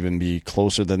 They might even be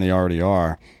closer than they already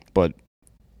are. But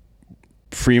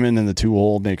Freeman in the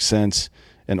 2-hole makes sense,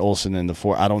 and Olson in the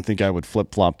 4. I don't think I would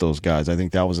flip-flop those guys. I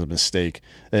think that was a mistake.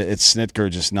 It's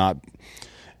Snitker just not...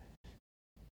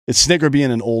 It's Snitker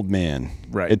being an old man.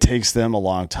 Right. It takes them a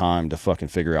long time to fucking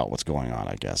figure out what's going on,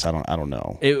 I guess. I don't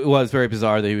know. It was very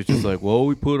bizarre that he was just like, well,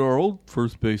 we put our old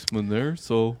first baseman there,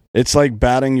 so... It's like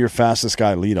batting your fastest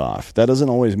guy leadoff. That doesn't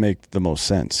always make the most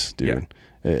sense, dude.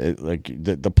 Yeah.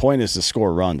 The point is to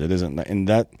score runs. It isn't... And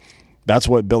that's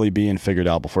what Billy Beane figured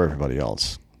out before everybody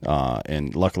else.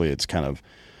 And luckily it's kind of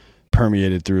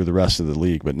permeated through the rest of the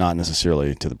league, but not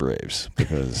necessarily to the Braves,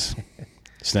 because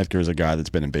Snitker is a guy that's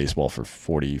been in baseball for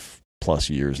 40-plus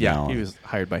years now. Yeah, he was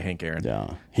hired by Hank Aaron.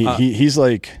 Yeah. He's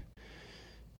like,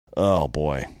 oh,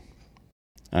 boy.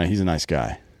 He's a nice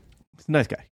guy. He's a nice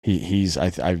guy.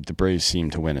 the Braves seem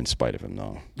to win in spite of him,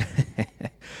 though.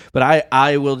 But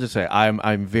I will just say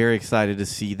I'm very excited to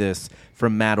see this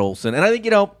from Matt Olson, and I think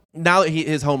now that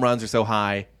his home runs are so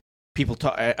high, people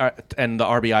talk and the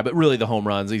RBI, but really the home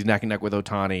runs. He's neck and neck with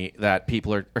Ohtani. That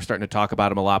people are starting to talk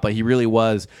about him a lot, but he really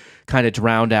was kind of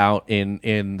drowned out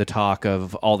in the talk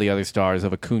of all the other stars,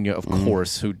 of Acuna, of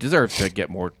course, who deserves to get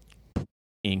more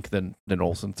ink than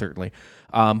Olson, certainly.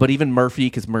 But even Murphy,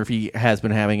 because Murphy has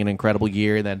been having an incredible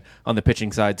year. And then on the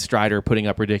pitching side, Strider putting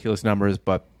up ridiculous numbers.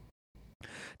 But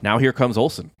now here comes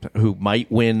Olson, who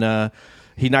might win.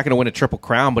 He's not going to win a Triple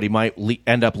Crown, but he might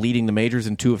end up leading the majors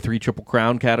in 2 of 3 Triple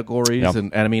Crown categories. Yep.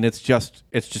 And I mean, it's just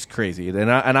crazy. And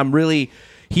I'm really,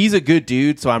 he's a good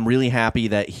dude, so I'm really happy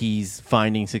that he's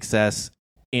finding success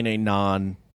in a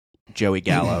non-Joey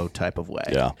Gallo type of way.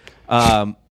 Yeah.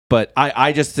 But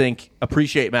I just think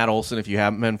appreciate Matt Olson if you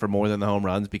haven't been for more than the home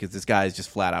runs, because this guy is just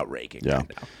flat out raking right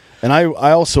now. And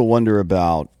I also wonder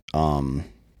about Acuna.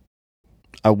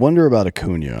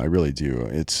 I really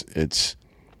do.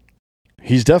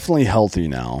 He's definitely healthy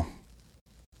now,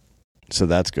 so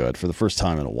that's good. For the first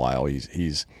time in a while,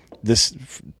 he's this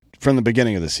from the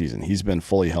beginning of the season. He's been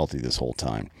fully healthy this whole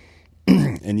time,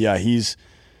 and yeah,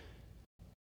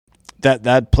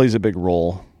 that plays a big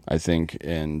role, I think,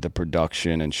 in the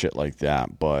production and shit like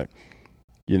that. But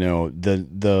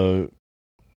the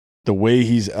way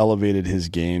he's elevated his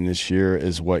game this year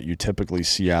is what you typically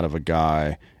see out of a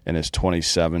guy in his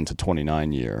 27 to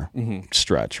 29 year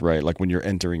stretch, right? Like when you're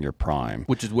entering your prime,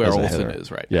 which is where Olson is,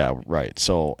 right? Yeah, right.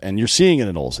 So, and you're seeing it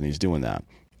in Olson. He's doing that.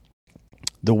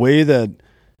 The way that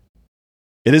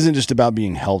it isn't just about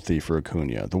being healthy for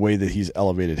Acuna. The way that he's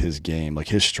elevated his game, like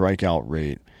his strikeout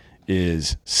rate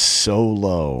is so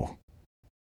low.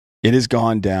 It has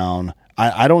gone down.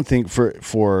 I don't think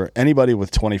for anybody with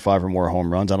 25 or more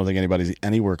home runs, I don't think anybody's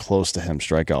anywhere close to him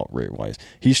strikeout rate wise.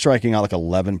 He's striking out like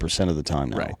 11% of the time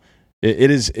now. Right.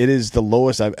 It is the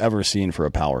lowest I've ever seen for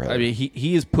a power hitter. I mean,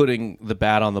 he is putting the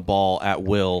bat on the ball at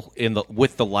will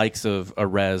with the likes of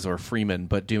Arez or Freeman,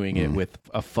 but doing it with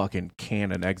a fucking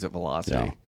cannon exit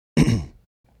velocity. Yeah.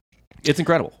 It's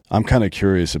incredible. I'm kind of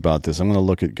curious about this. I'm going to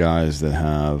look at guys that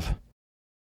have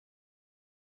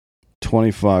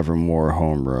 25 or more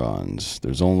home runs.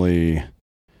 There's only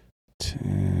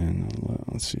 10.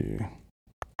 Let's see.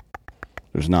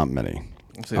 There's not many.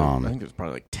 I think there's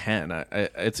probably like 10.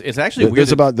 It's actually weird.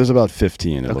 There's about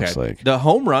 15. It looks like the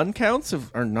home run counts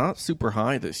are not super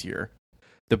high this year.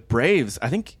 The Braves, I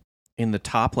think, in the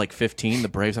top like 15, the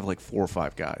Braves have like 4 or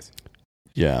 5 guys.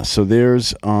 Yeah. So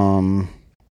there's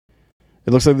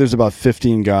it looks like there's about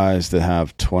 15 guys that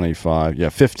have 25. Yeah,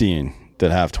 15 that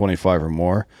have 25 or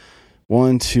more.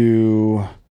 1, 2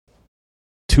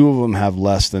 of them have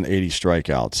less than 80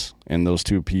 strikeouts, and those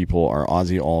 2 people are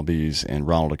Ozzie Albies and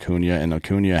Ronald Acuna, and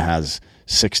Acuna has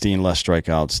 16 less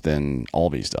strikeouts than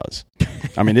Albies does.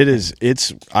 I mean, I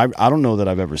don't know that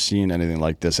I've ever seen anything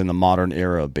like this in the modern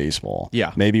era of baseball.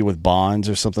 Yeah. Maybe with Bonds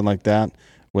or something like that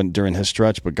during his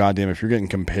stretch, but goddamn, if you're getting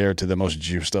compared to the most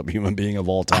juiced up human being of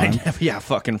all time. Yeah,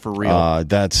 fucking for real.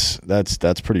 That's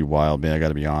pretty wild, man. I got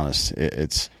to be honest.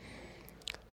 It's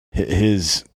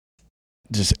his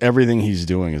just everything he's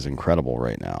doing is incredible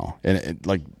right now, and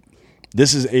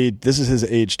this is his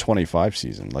age 25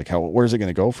 season. Like, where's it going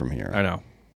to go from here? I know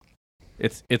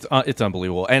it's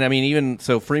unbelievable. And I mean, even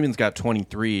so, Freeman's got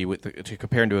 23 to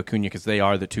compare him to Acuna, because they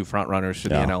are the 2 front runners to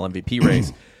the NL MVP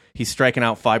race. He's striking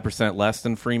out 5% less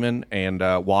than Freeman and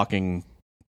walking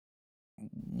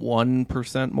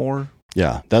 1% more.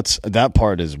 Yeah, that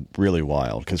part is really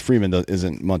wild, because Freeman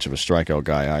isn't much of a strikeout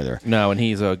guy either. No, and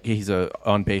he's a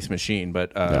on base machine,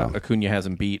 but Acuna has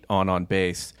him beat on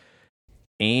base,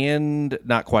 and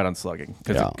not quite on slugging,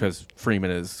 because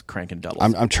Freeman is cranking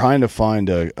doubles. I'm trying to find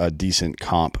a decent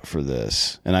comp for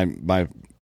this, and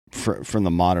from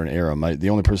the modern era, the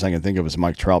only person I can think of is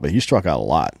Mike Trout, but he struck out a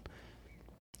lot.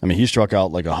 I mean, he struck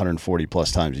out like 140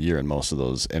 plus times a year in most of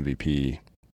those MVP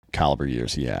caliber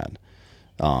years he had.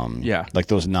 Like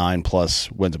those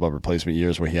 9+ wins above replacement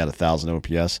years where he had 1,000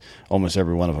 OPS, almost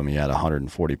every one of them he had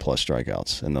 140 plus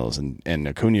strikeouts in those, and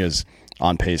Acuna's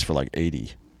on pace for like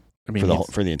 80. I mean,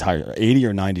 for the entire 80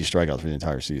 or 90 strikeouts for the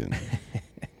entire season.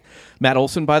 Matt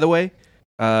Olson, by the way,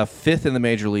 5th in the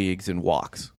major leagues in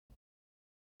walks.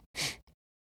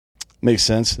 Makes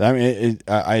sense. I mean,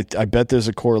 I bet there's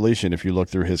a correlation if you look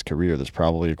through his career. There's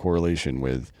probably a correlation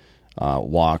with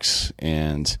walks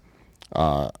and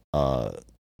a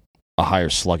higher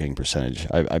slugging percentage.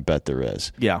 I bet there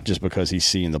is. Yeah. Just because he's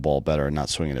seeing the ball better and not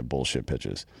swinging at bullshit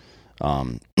pitches.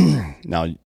 Now,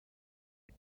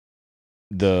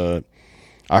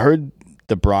 I heard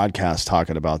the broadcast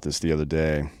talking about this the other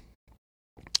day,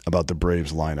 about the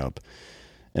Braves lineup,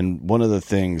 and one of the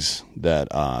things that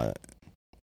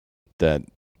that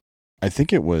I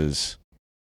think it was,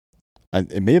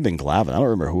 it may have been Glavine. I don't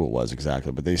remember who it was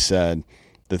exactly, but they said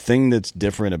the thing that's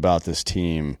different about this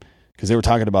team, because they were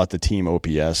talking about the team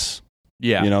OPS.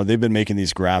 Yeah. You know, they've been making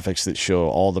these graphics that show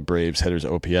all the Braves hitters'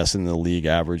 OPS and the league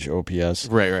average OPS.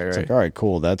 Right. It's like, all right,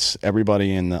 cool. That's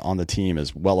everybody on the team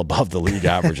is well above the league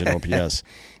average in OPS.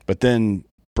 But then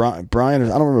Brian, I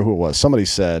don't remember who it was. Somebody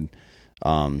said,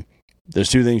 there's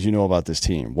two things you know about this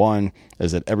team. One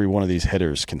is that every one of these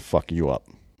hitters can fuck you up,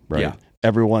 right? Yeah.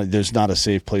 Everyone, there's not a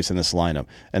safe place in this lineup.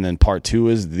 And then part two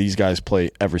is these guys play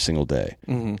every single day.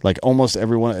 Mm-hmm. Like almost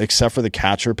everyone, except for the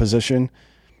catcher position,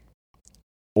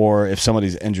 or if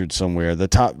somebody's injured somewhere, the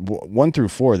top 1 through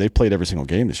 4, they played every single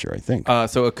game this year, I think.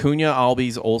 So Acuna,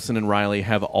 Albies, Olsen, and Riley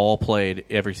have all played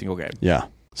every single game. Yeah.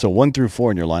 So 1 through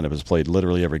 4 in your lineup has played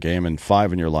literally every game, and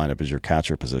 5 in your lineup is your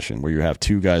catcher position, where you have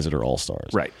 2 guys that are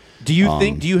all-stars. Right. Do you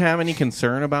do you have any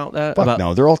concern about that? Fuck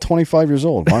no, they're all 25 years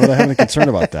old. Why would I have any concern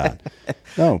about that?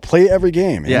 No, play every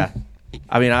game, man. Yeah.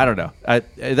 I mean, I don't know.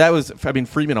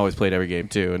 Freeman always played every game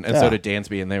too, and so did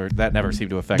Dansby, and that never seemed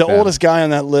to affect the them. oldest guy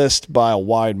on that list by a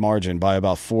wide margin, by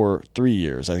about 3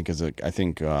 years. I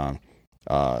think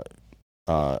Riley's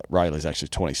actually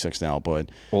 26 now, but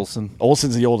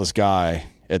Olsen's the oldest guy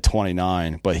at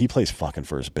 29, but he plays fucking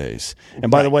first base.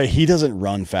 And by the way, he doesn't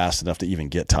run fast enough to even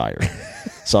get tired.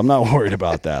 So I'm not worried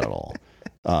about that at all,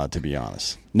 to be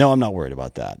honest. No, I'm not worried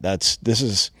about that.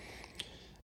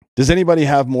 Does anybody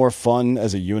have more fun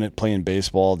as a unit playing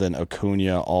baseball than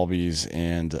Acuna, Albies,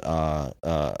 and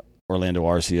Orlando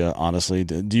Arcia, honestly?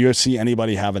 Do you see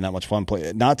anybody having that much fun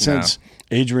playing? Not since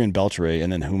Adrian Beltre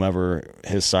and then whomever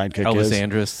his sidekick is.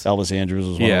 Elvis Andrus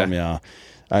was one of them, yeah.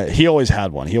 He always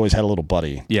had one. He always had a little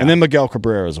buddy. Yeah. And then Miguel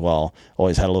Cabrera as well.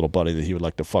 Always had a little buddy that he would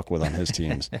like to fuck with on his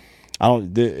teams.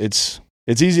 It's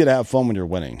easy to have fun when you're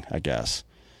winning, I guess.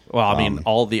 Well, I mean,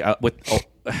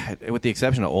 with the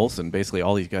exception of Olsen, basically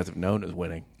all these guys have known is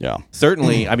winning. Yeah.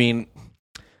 Certainly, I mean,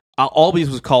 Albies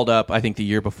was called up, I think, the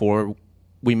year before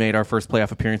we made our first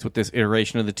playoff appearance with this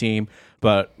iteration of the team.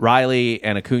 But Riley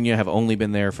and Acuna have only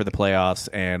been there for the playoffs,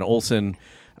 and Olsen,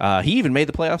 he even made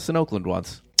the playoffs in Oakland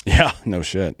once. Yeah, no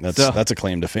shit. That's a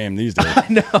claim to fame these days. I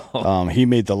know. He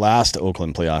made the last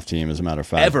Oakland playoff team, as a matter of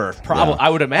fact. Ever. Probably. Yeah. I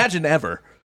would imagine ever.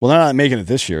 Well, they're not making it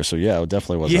this year, so yeah, it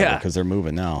definitely was ever because they're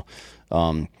moving now.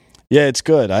 Yeah, it's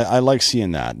good. I like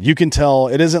seeing that. You can tell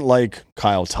it isn't like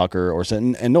Kyle Tucker or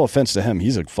something. And no offense to him,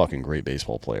 he's a fucking great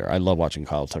baseball player. I love watching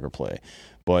Kyle Tucker play.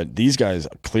 But these guys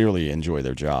clearly enjoy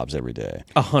their jobs every day.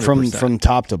 100%. From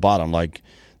top to bottom. Like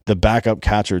the backup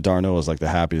catcher, Darno, is like the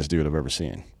happiest dude I've ever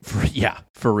seen.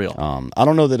 For real. I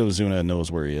don't know that Ozuna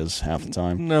knows where he is half the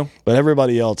time. No. But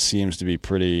everybody else seems to be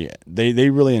pretty. They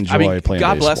really enjoy playing baseball.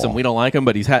 God bless him. We don't like him,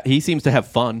 but he seems to have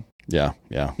fun. Yeah.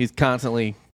 He's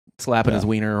constantly slapping his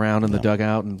wiener around in the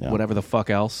dugout and whatever the fuck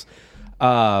else.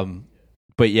 But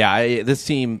this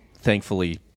team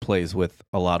thankfully plays with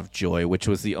a lot of joy, which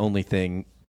was the only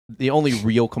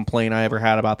real complaint I ever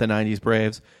had about the 90s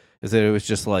Braves is that it was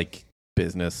just like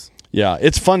business. Yeah,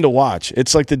 it's fun to watch.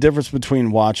 It's like the difference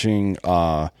between watching,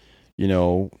 the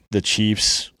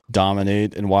Chiefs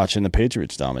dominate and watching the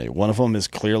Patriots dominate. One of them is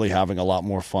clearly having a lot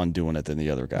more fun doing it than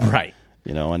the other guy. Right.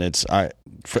 And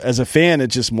as a fan,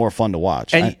 it's just more fun to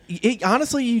watch. And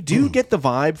honestly, you do get the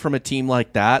vibe from a team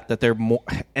like that they're more,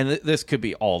 and this could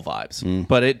be all vibes,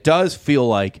 but it does feel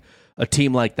like a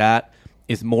team like that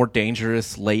is more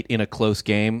dangerous late in a close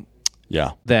game.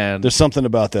 Yeah. There's something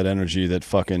about that energy that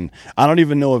fucking, I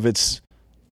don't know if it's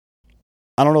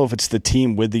the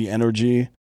team with the energy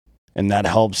and that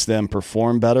helps them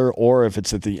perform better, or if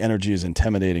it's that the energy is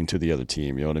intimidating to the other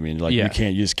team. You know what I mean? Like you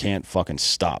just can't fucking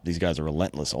stop. These guys are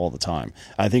relentless all the time.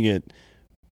 I think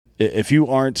if you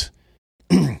aren't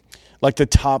like the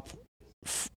top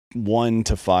 1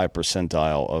 to 5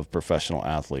 percentile of professional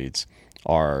athletes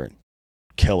are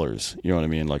killers. You know what I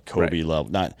mean? Like Kobe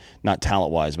level, not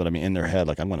talent wise, but I mean in their head,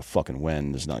 like I'm going to fucking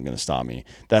win. There's nothing going to stop me.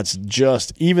 That's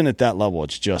just, even at that level,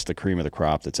 it's just the cream of the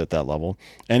crop that's at that level.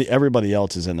 And everybody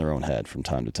else is in their own head from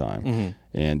time to time.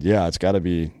 Mm-hmm. And yeah, it's got to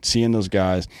be seeing those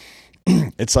guys.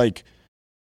 It's like,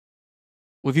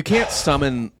 well, if you can't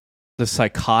summon the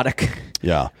psychotic,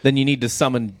 then you need to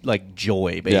summon like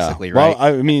joy, basically, right?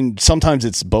 Well, I mean, sometimes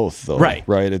it's both, though. Right.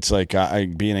 It's like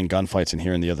being in gunfights and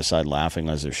hearing the other side laughing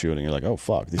as they're shooting. You're like, oh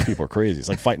fuck, these people are crazy. It's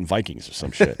like fighting Vikings or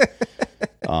some shit.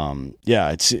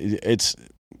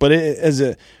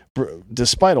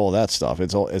 Despite all that stuff,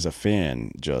 it's all, as a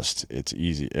fan, it's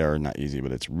easy, or not easy,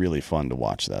 but it's really fun to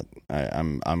watch that.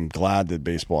 I'm glad that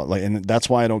baseball, and that's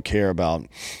why I don't care about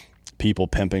people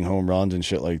pimping home runs and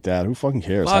shit like that. Who fucking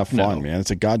cares? Fuck Have fun, no. man.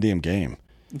 It's a goddamn game.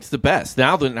 It's the best.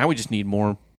 Now we just need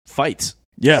more fights.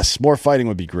 Yes, more fighting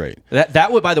would be great.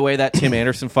 That would, by the way, that Tim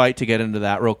Anderson fight, to get into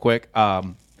that real quick,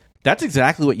 that's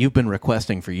exactly what you've been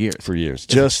requesting for years.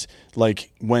 Just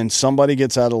like when somebody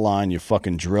gets out of line, you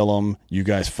fucking drill them. You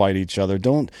guys fight each other.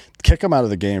 Don't kick them out of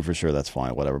the game for sure. That's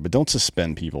fine, whatever. But don't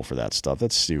suspend people for that stuff.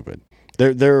 That's stupid.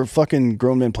 They're fucking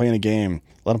grown men playing a game.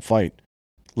 Let them fight.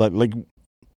 Like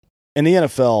in the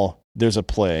NFL, there's a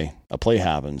play. A play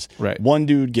happens. Right. One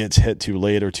dude gets hit too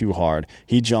late or too hard.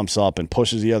 He jumps up and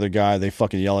pushes the other guy. They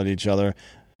fucking yell at each other.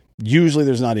 Usually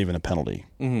there's not even a penalty,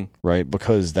 right?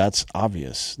 Because that's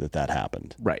obvious that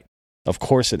happened. Right. Of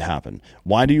course it happened.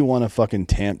 Why do you want to fucking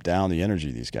tamp down the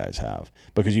energy these guys have?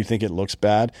 Because you think it looks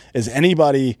bad? Is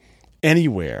anybody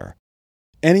anywhere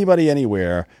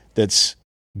that's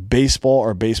baseball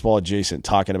or baseball adjacent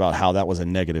talking about how that was a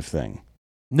negative thing?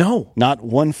 No. Not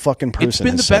one fucking person. It's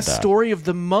been the best story of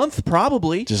the month,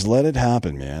 probably. Just let it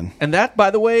happen, man. And that,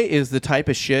 by the way, is the type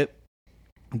of shit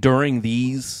during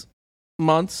these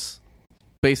months,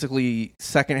 basically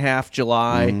second half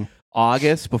July,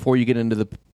 August, before you get into the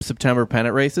September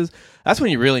pennant races. That's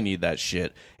when you really need that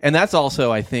shit. And that's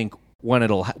also, I think, when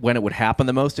it would happen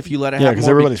the most if you let it happen. Yeah, because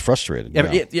everybody's frustrated.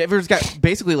 Everyone's got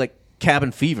basically like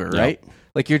cabin fever, right?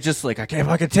 Like you're just like, I can't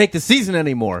fucking take the season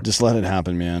anymore. Just let it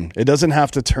happen, man. It doesn't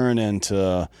have to turn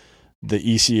into the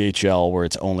ECHL where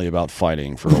it's only about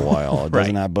fighting for a while. It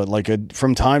doesn't have, but like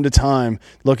from time to time,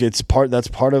 look, that's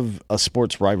part of a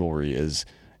sports rivalry is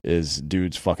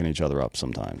dudes fucking each other up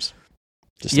sometimes.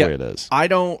 Just the way it is.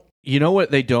 You know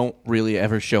what they don't really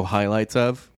ever show highlights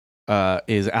of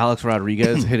is Alex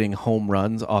Rodriguez hitting home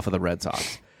runs off of the Red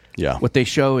Sox. Yeah. What they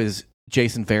show is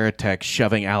Jason Varitek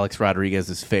shoving Alex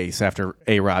Rodriguez's face after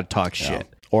A-Rod talks shit.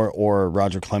 Or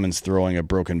Roger Clemens throwing a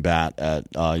broken bat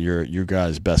at your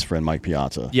guy's best friend, Mike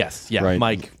Piazza. Yes, yeah, right?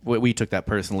 Mike, we took that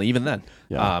personally even then.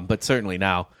 Yeah. But certainly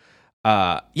now.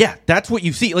 That's what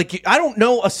you see. Like, I don't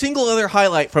know a single other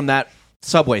highlight from that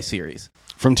Subway series.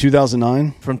 From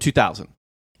 2009? From 2000.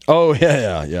 Oh,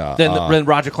 yeah. Then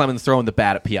Roger Clemens throwing the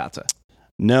bat at Piazza.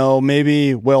 No,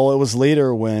 maybe. Well, it was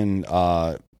later when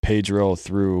Pedro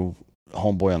threw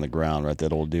homeboy on the ground, right?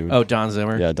 That old dude. Oh, Don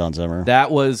Zimmer? Yeah, Don Zimmer.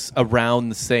 That was around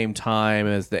the same time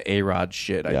as the A-Rod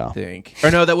shit, I think.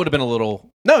 Or no, that would have been a little...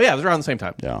 No, yeah, it was around the same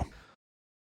time. Yeah.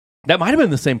 That might have been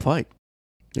the same fight.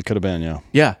 It could have been, yeah.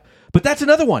 Yeah. But that's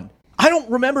another one. I don't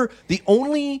remember. The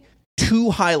only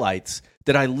two highlights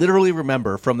that I literally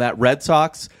remember from that Red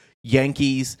Sox,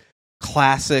 Yankees,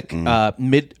 classic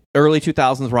early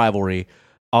 2000s rivalry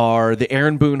are the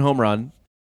Aaron Boone home run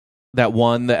that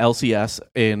won the LCS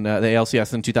in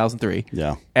 2003.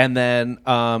 Yeah. And then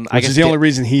which is the only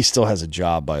reason he still has a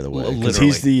job, by the way. Because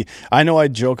he's I know I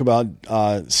joke about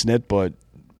Snit, but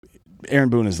Aaron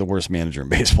Boone is the worst manager in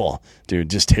baseball. Dude,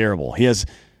 just terrible. He has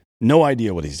no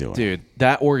idea what he's doing. Dude,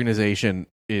 that organization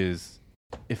is,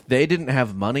 if they didn't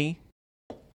have money,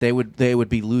 they would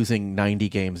be losing 90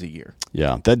 games a year.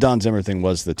 Yeah, that Don Zimmer thing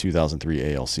was the 2003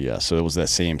 ALCS, so it was that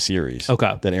same series.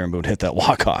 Okay. That Aaron Boone hit that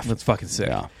walk-off. That's fucking sick.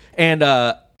 Yeah.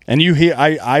 And you hear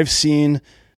I've seen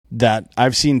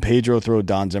Pedro throw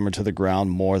Don Zimmer to the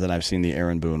ground more than I've seen the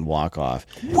Aaron Boone walk-off.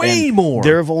 Way more.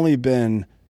 There have only been,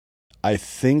 I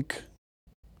think,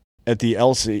 at the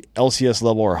LCS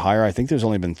level or higher, I think there's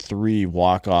only been 3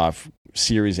 walk-off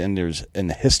series enders in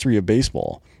the history of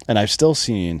baseball. And I've still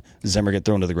seen Zimmer get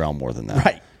thrown to the ground more than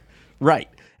that. Right.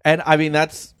 And I mean,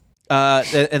 that's and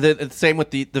the same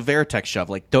with the Varitek shove.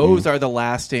 Like, those are the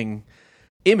lasting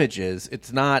images.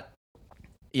 It's not,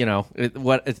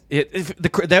 if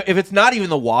it's not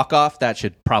even the walk-off, that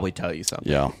should probably tell you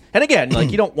something. Yeah. And again,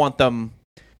 like, you don't want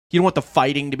the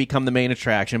fighting to become the main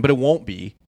attraction, but it won't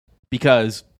be,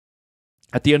 because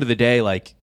at the end of the day,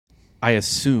 like, I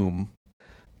assume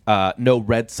no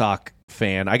Red Sox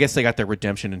fan, I guess they got their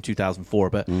redemption in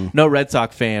 2004, but no Red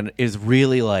Sox fan is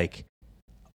really like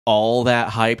all that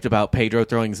hyped about Pedro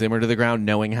throwing Zimmer to the ground,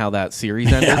 knowing how that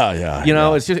series ended.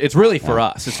 Yeah. It's really for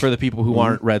us. It's for the people who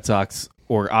aren't Red Sox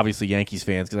or obviously Yankees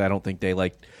fans, because I don't think they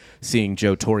like seeing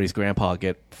Joe Torre's grandpa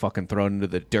get fucking thrown into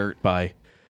the dirt by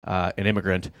an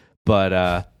immigrant.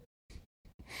 But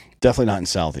definitely not in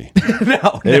Southie.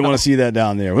 No. They didn't want to see that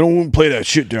down there. We don't want to play that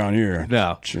shit down here.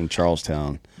 No. In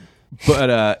Charlestown. But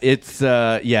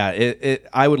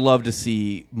I would love to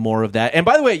see more of that. And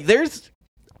by the way, there's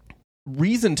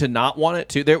reason to not want it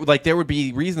to. There would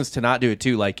be reasons to not do it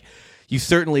too. Like, you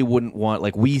certainly wouldn't want,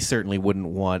 like, we certainly wouldn't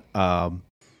want,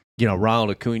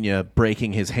 Ronald Acuna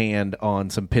breaking his hand on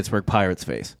some Pittsburgh Pirates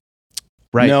face.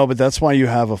 Right. No, but that's why you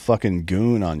have a fucking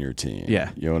goon on your team.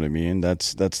 Yeah. You know what I mean?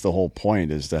 That's the whole point,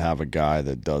 is to have a guy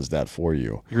that does that for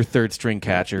you. Your third string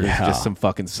catcher is just some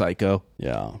fucking psycho.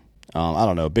 Yeah. I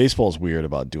don't know. Baseball's weird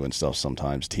about doing stuff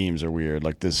sometimes. Teams are weird.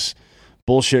 like this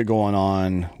bullshit going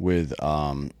on with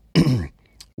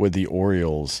with the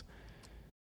Orioles.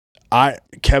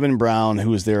 Kevin Brown,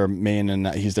 who is their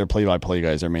he's their play-by-play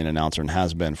guy, is their main announcer, and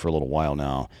has been for a little while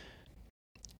now.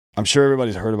 I'm sure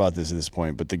everybody's heard about this at this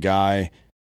point, but the guy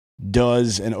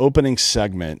does an opening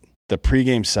segment, the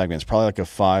pregame segment. It's probably like a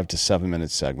 5 to 7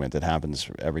 minute segment that happens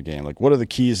for every game. Like, what are the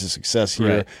keys to success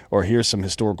here? Right. Or here's some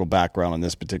historical background on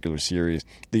this particular series.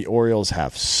 The Orioles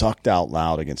have sucked out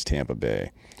loud against Tampa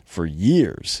Bay for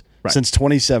years. Right. Since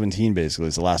 2017, basically,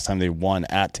 is the last time they won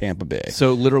at Tampa Bay.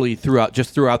 So literally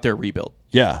throughout their rebuild.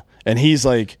 Yeah. And he's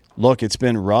like, look, it's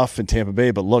been rough in Tampa Bay,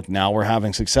 but look, now we're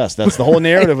having success. That's the whole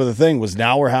narrative of the thing, was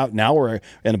now we're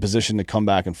in a position to come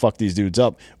back and fuck these dudes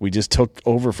up. We just took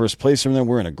over first place from them.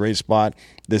 We're in a great spot.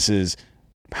 This is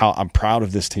how I'm proud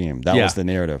of this team. That was the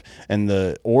narrative. And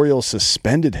the Orioles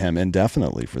suspended him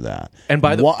indefinitely for that. And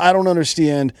by the I don't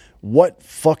understand what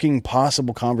fucking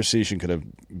possible conversation could have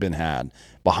been had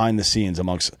behind the scenes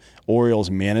amongst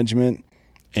Orioles management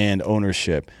and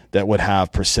ownership that would have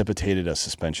precipitated a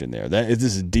suspension there. This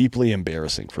is deeply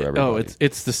embarrassing for everybody. Oh,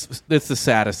 it's the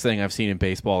saddest thing I've seen in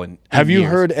baseball. Have you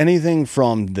heard anything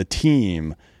from the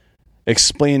team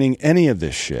explaining any of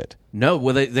this shit? No,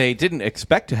 well, they didn't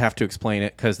expect to have to explain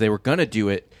it because they were going to do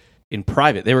it in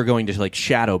private. They were going to like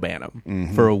shadow ban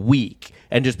him for a week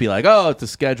and just be like, oh, it's a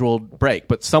scheduled break.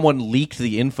 But someone leaked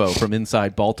the info from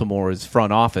inside Baltimore's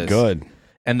front office. Good.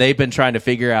 And they've been trying to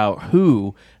figure out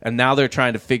who, and now they're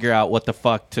trying to figure out what the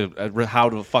fuck how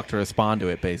the fuck to respond to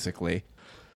it, basically.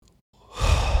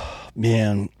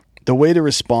 Man, the way to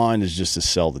respond is just to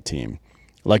sell the team.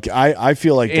 Like, I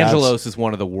feel like Angelos is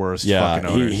one of the worst fucking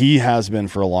owners. He has been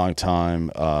for a long time.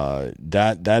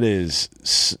 That is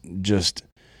just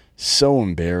so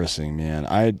embarrassing, man.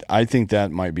 I think that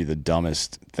might be the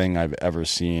dumbest thing I've ever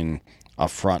seen a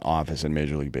front office in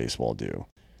Major League Baseball do.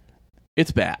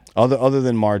 It's bad. Other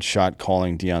than Marge Schott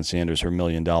calling Deion Sanders her $1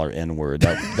 million N-word,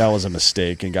 that was a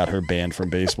mistake and got her banned from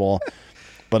baseball.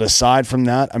 But aside from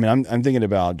that, I mean, I'm thinking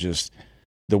about just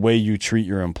the way you treat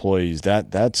your employees.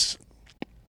 That's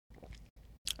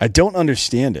I don't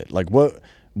understand it. Like,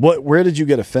 where did you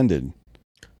get offended?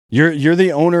 You're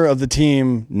the owner of the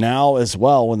team now as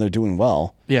well when they're doing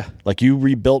well. Yeah. Like, you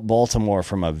rebuilt Baltimore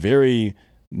from a very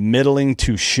middling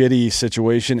to shitty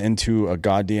situation into a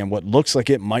goddamn what looks like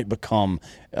it might become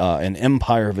an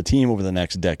empire of a team over the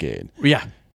next decade. Yeah.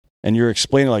 And you're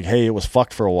explaining like, hey, it was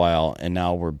fucked for a while and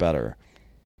now we're better.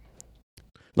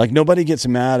 Like, nobody gets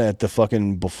mad at the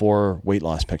fucking before weight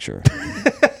loss picture.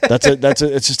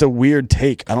 It's just a weird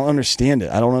take. I don't understand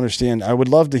it. I would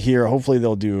love to hear, hopefully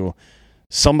they'll do,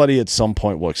 somebody at some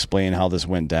point will explain how this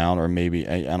went down, or maybe,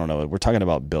 I don't know. We're talking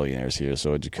about billionaires here,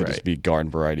 so it could just be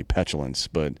garden variety petulance.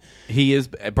 But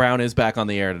Brown is back on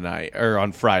the air tonight, or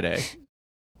on Friday.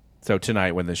 So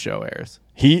tonight when the show airs.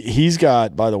 He's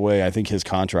got, by the way, I think his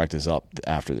contract is up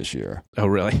after this year. Oh,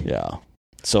 really? Yeah.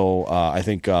 So I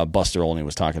think Buster Olney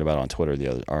was talking about it on Twitter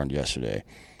yesterday.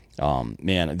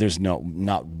 Man, there's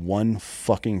not one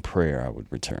fucking prayer I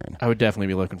would return. I would definitely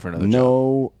be looking for another job.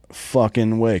 No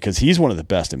fucking way, because he's one of the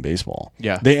best in baseball.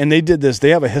 Yeah. They did this. They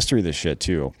have a history of this shit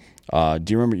too. Do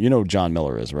you remember? You know who John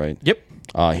Miller is, right? Yep.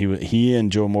 He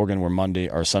and Joe Morgan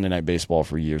were Sunday Night Baseball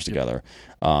for years together.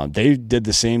 They did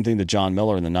the same thing to John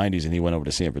Miller in the 90s, and he went over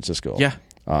to San Francisco. Yeah.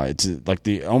 It's like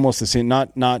almost the same,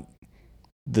 not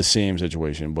the same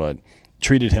situation, but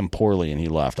treated him poorly and he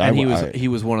left. And he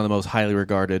was one of the most highly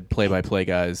regarded play-by-play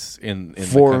guys in the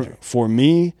country. For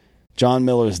me, John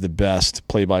Miller is the best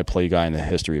play-by-play guy in the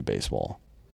history of baseball.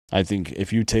 I think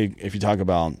if you talk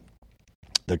about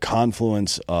the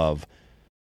confluence of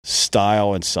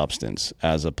style and substance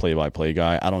as a play-by-play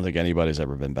guy, I don't think anybody's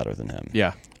ever been better than him.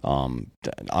 Yeah.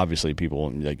 Obviously,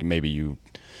 people like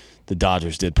the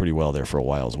Dodgers did pretty well there for a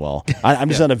while as well. I'm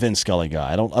just not a Vince Scully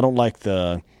guy. I don't like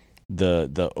the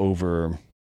over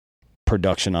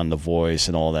production on the voice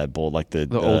and all that bull, like the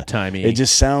old timey. It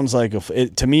just sounds like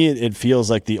to me it feels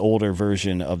like the older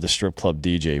version of the strip club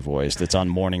DJ voice that's on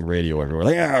morning radio everywhere.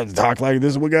 Like, talk like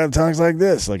this. We got to talk like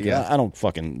this. Like, I don't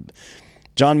fucking.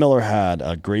 John Miller had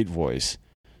a great voice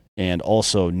and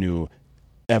also knew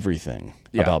everything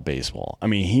about baseball. I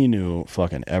mean, he knew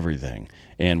fucking everything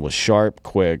and was sharp,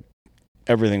 quick.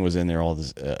 Everything was in there all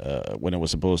this when it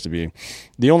was supposed to be.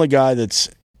 The only guy that's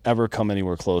ever come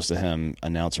anywhere close to him,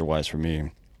 announcer-wise for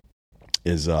me,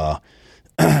 is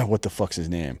what the fuck's his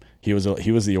name? He was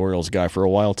the Orioles guy for a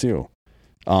while too.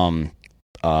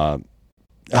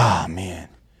 man,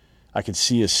 I could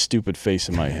see his stupid face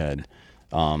in my head.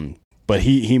 But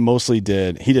he mostly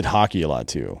did hockey a lot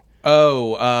too.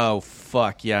 Oh,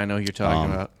 fuck. Yeah, I know who you're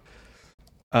talking about.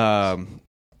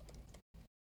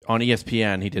 On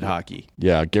ESPN, he did hockey.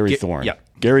 Yeah, Gary Thorne. Yeah.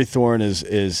 Gary Thorne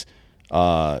is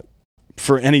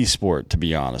for any sport, to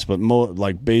be honest, but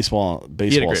like baseball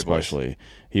especially, voice.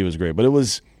 He was great. But it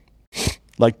was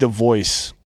like the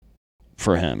voice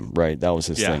for him, right? That was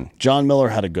his thing. John Miller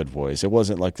had a good voice. It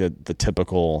wasn't like the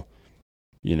typical,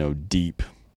 deep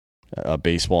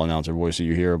baseball announcer voice that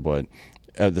you hear, but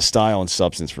the style and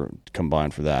substance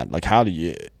combined for that. Like, how do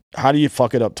you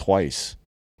fuck it up twice?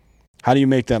 How do you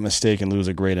make that mistake and lose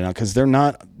a great announcer? Because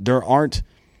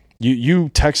you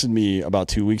texted me about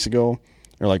 2 weeks ago,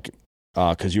 or like,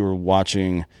 because you were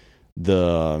watching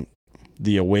the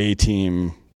away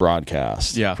team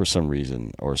broadcast for some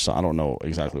reason, or so, I don't know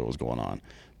exactly what was going on,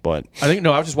 but I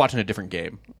was just watching a different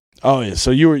game. Oh yeah,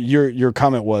 so your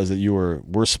comment was that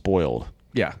we're spoiled,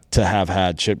 to have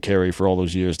had Chip Carey for all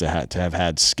those years, to have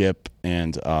had Skip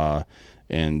and Don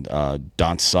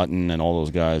Sutton and all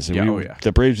those guys.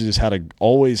 The Braves just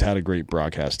always had a great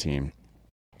broadcast team,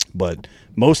 but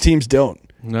most teams don't.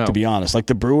 No. To be honest, like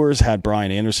the Brewers had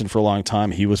Brian Anderson for a long time.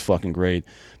 He was fucking great.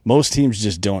 Most teams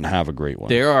just don't have a great one.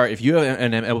 There are, if you have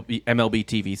an MLB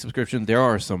TV subscription, there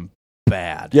are some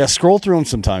bad. Yeah, scroll through them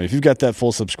sometime. If you've got that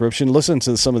full subscription, listen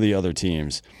to some of the other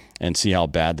teams and see how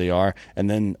bad they are. And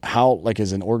then how, like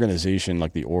as an organization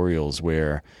like the Orioles,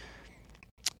 where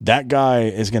that guy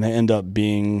is going to end up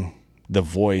being the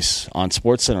voice on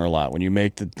SportsCenter a lot. When you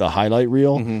make the highlight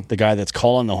reel, the guy that's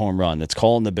calling the home run, that's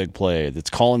calling the big play, that's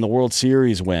calling the World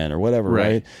Series win or whatever,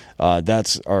 right?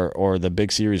 That's or the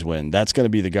big series win. That's going to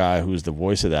be the guy who's the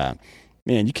voice of that.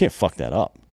 Man, you can't fuck that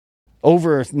up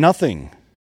over nothing,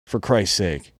 for Christ's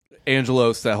sake.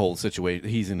 Angelos, that whole situation,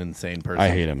 he's an insane person. I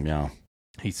hate him, yeah.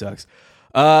 He sucks.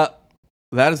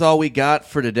 That is all we got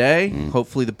for today.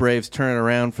 Hopefully the Braves turn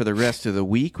around for the rest of the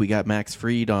week. We got Max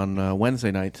Fried on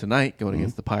Wednesday night tonight going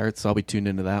against the Pirates. So I'll be tuned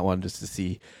into that one just to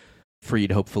see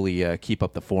Fried hopefully keep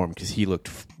up the form, because he looked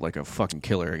like a fucking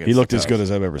killer. He looked as good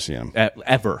as I've ever seen him.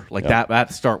 Ever. Like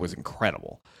that start was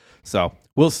incredible. So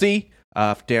we'll see.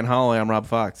 For Dan Holloway, I'm Rob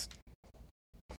Fox.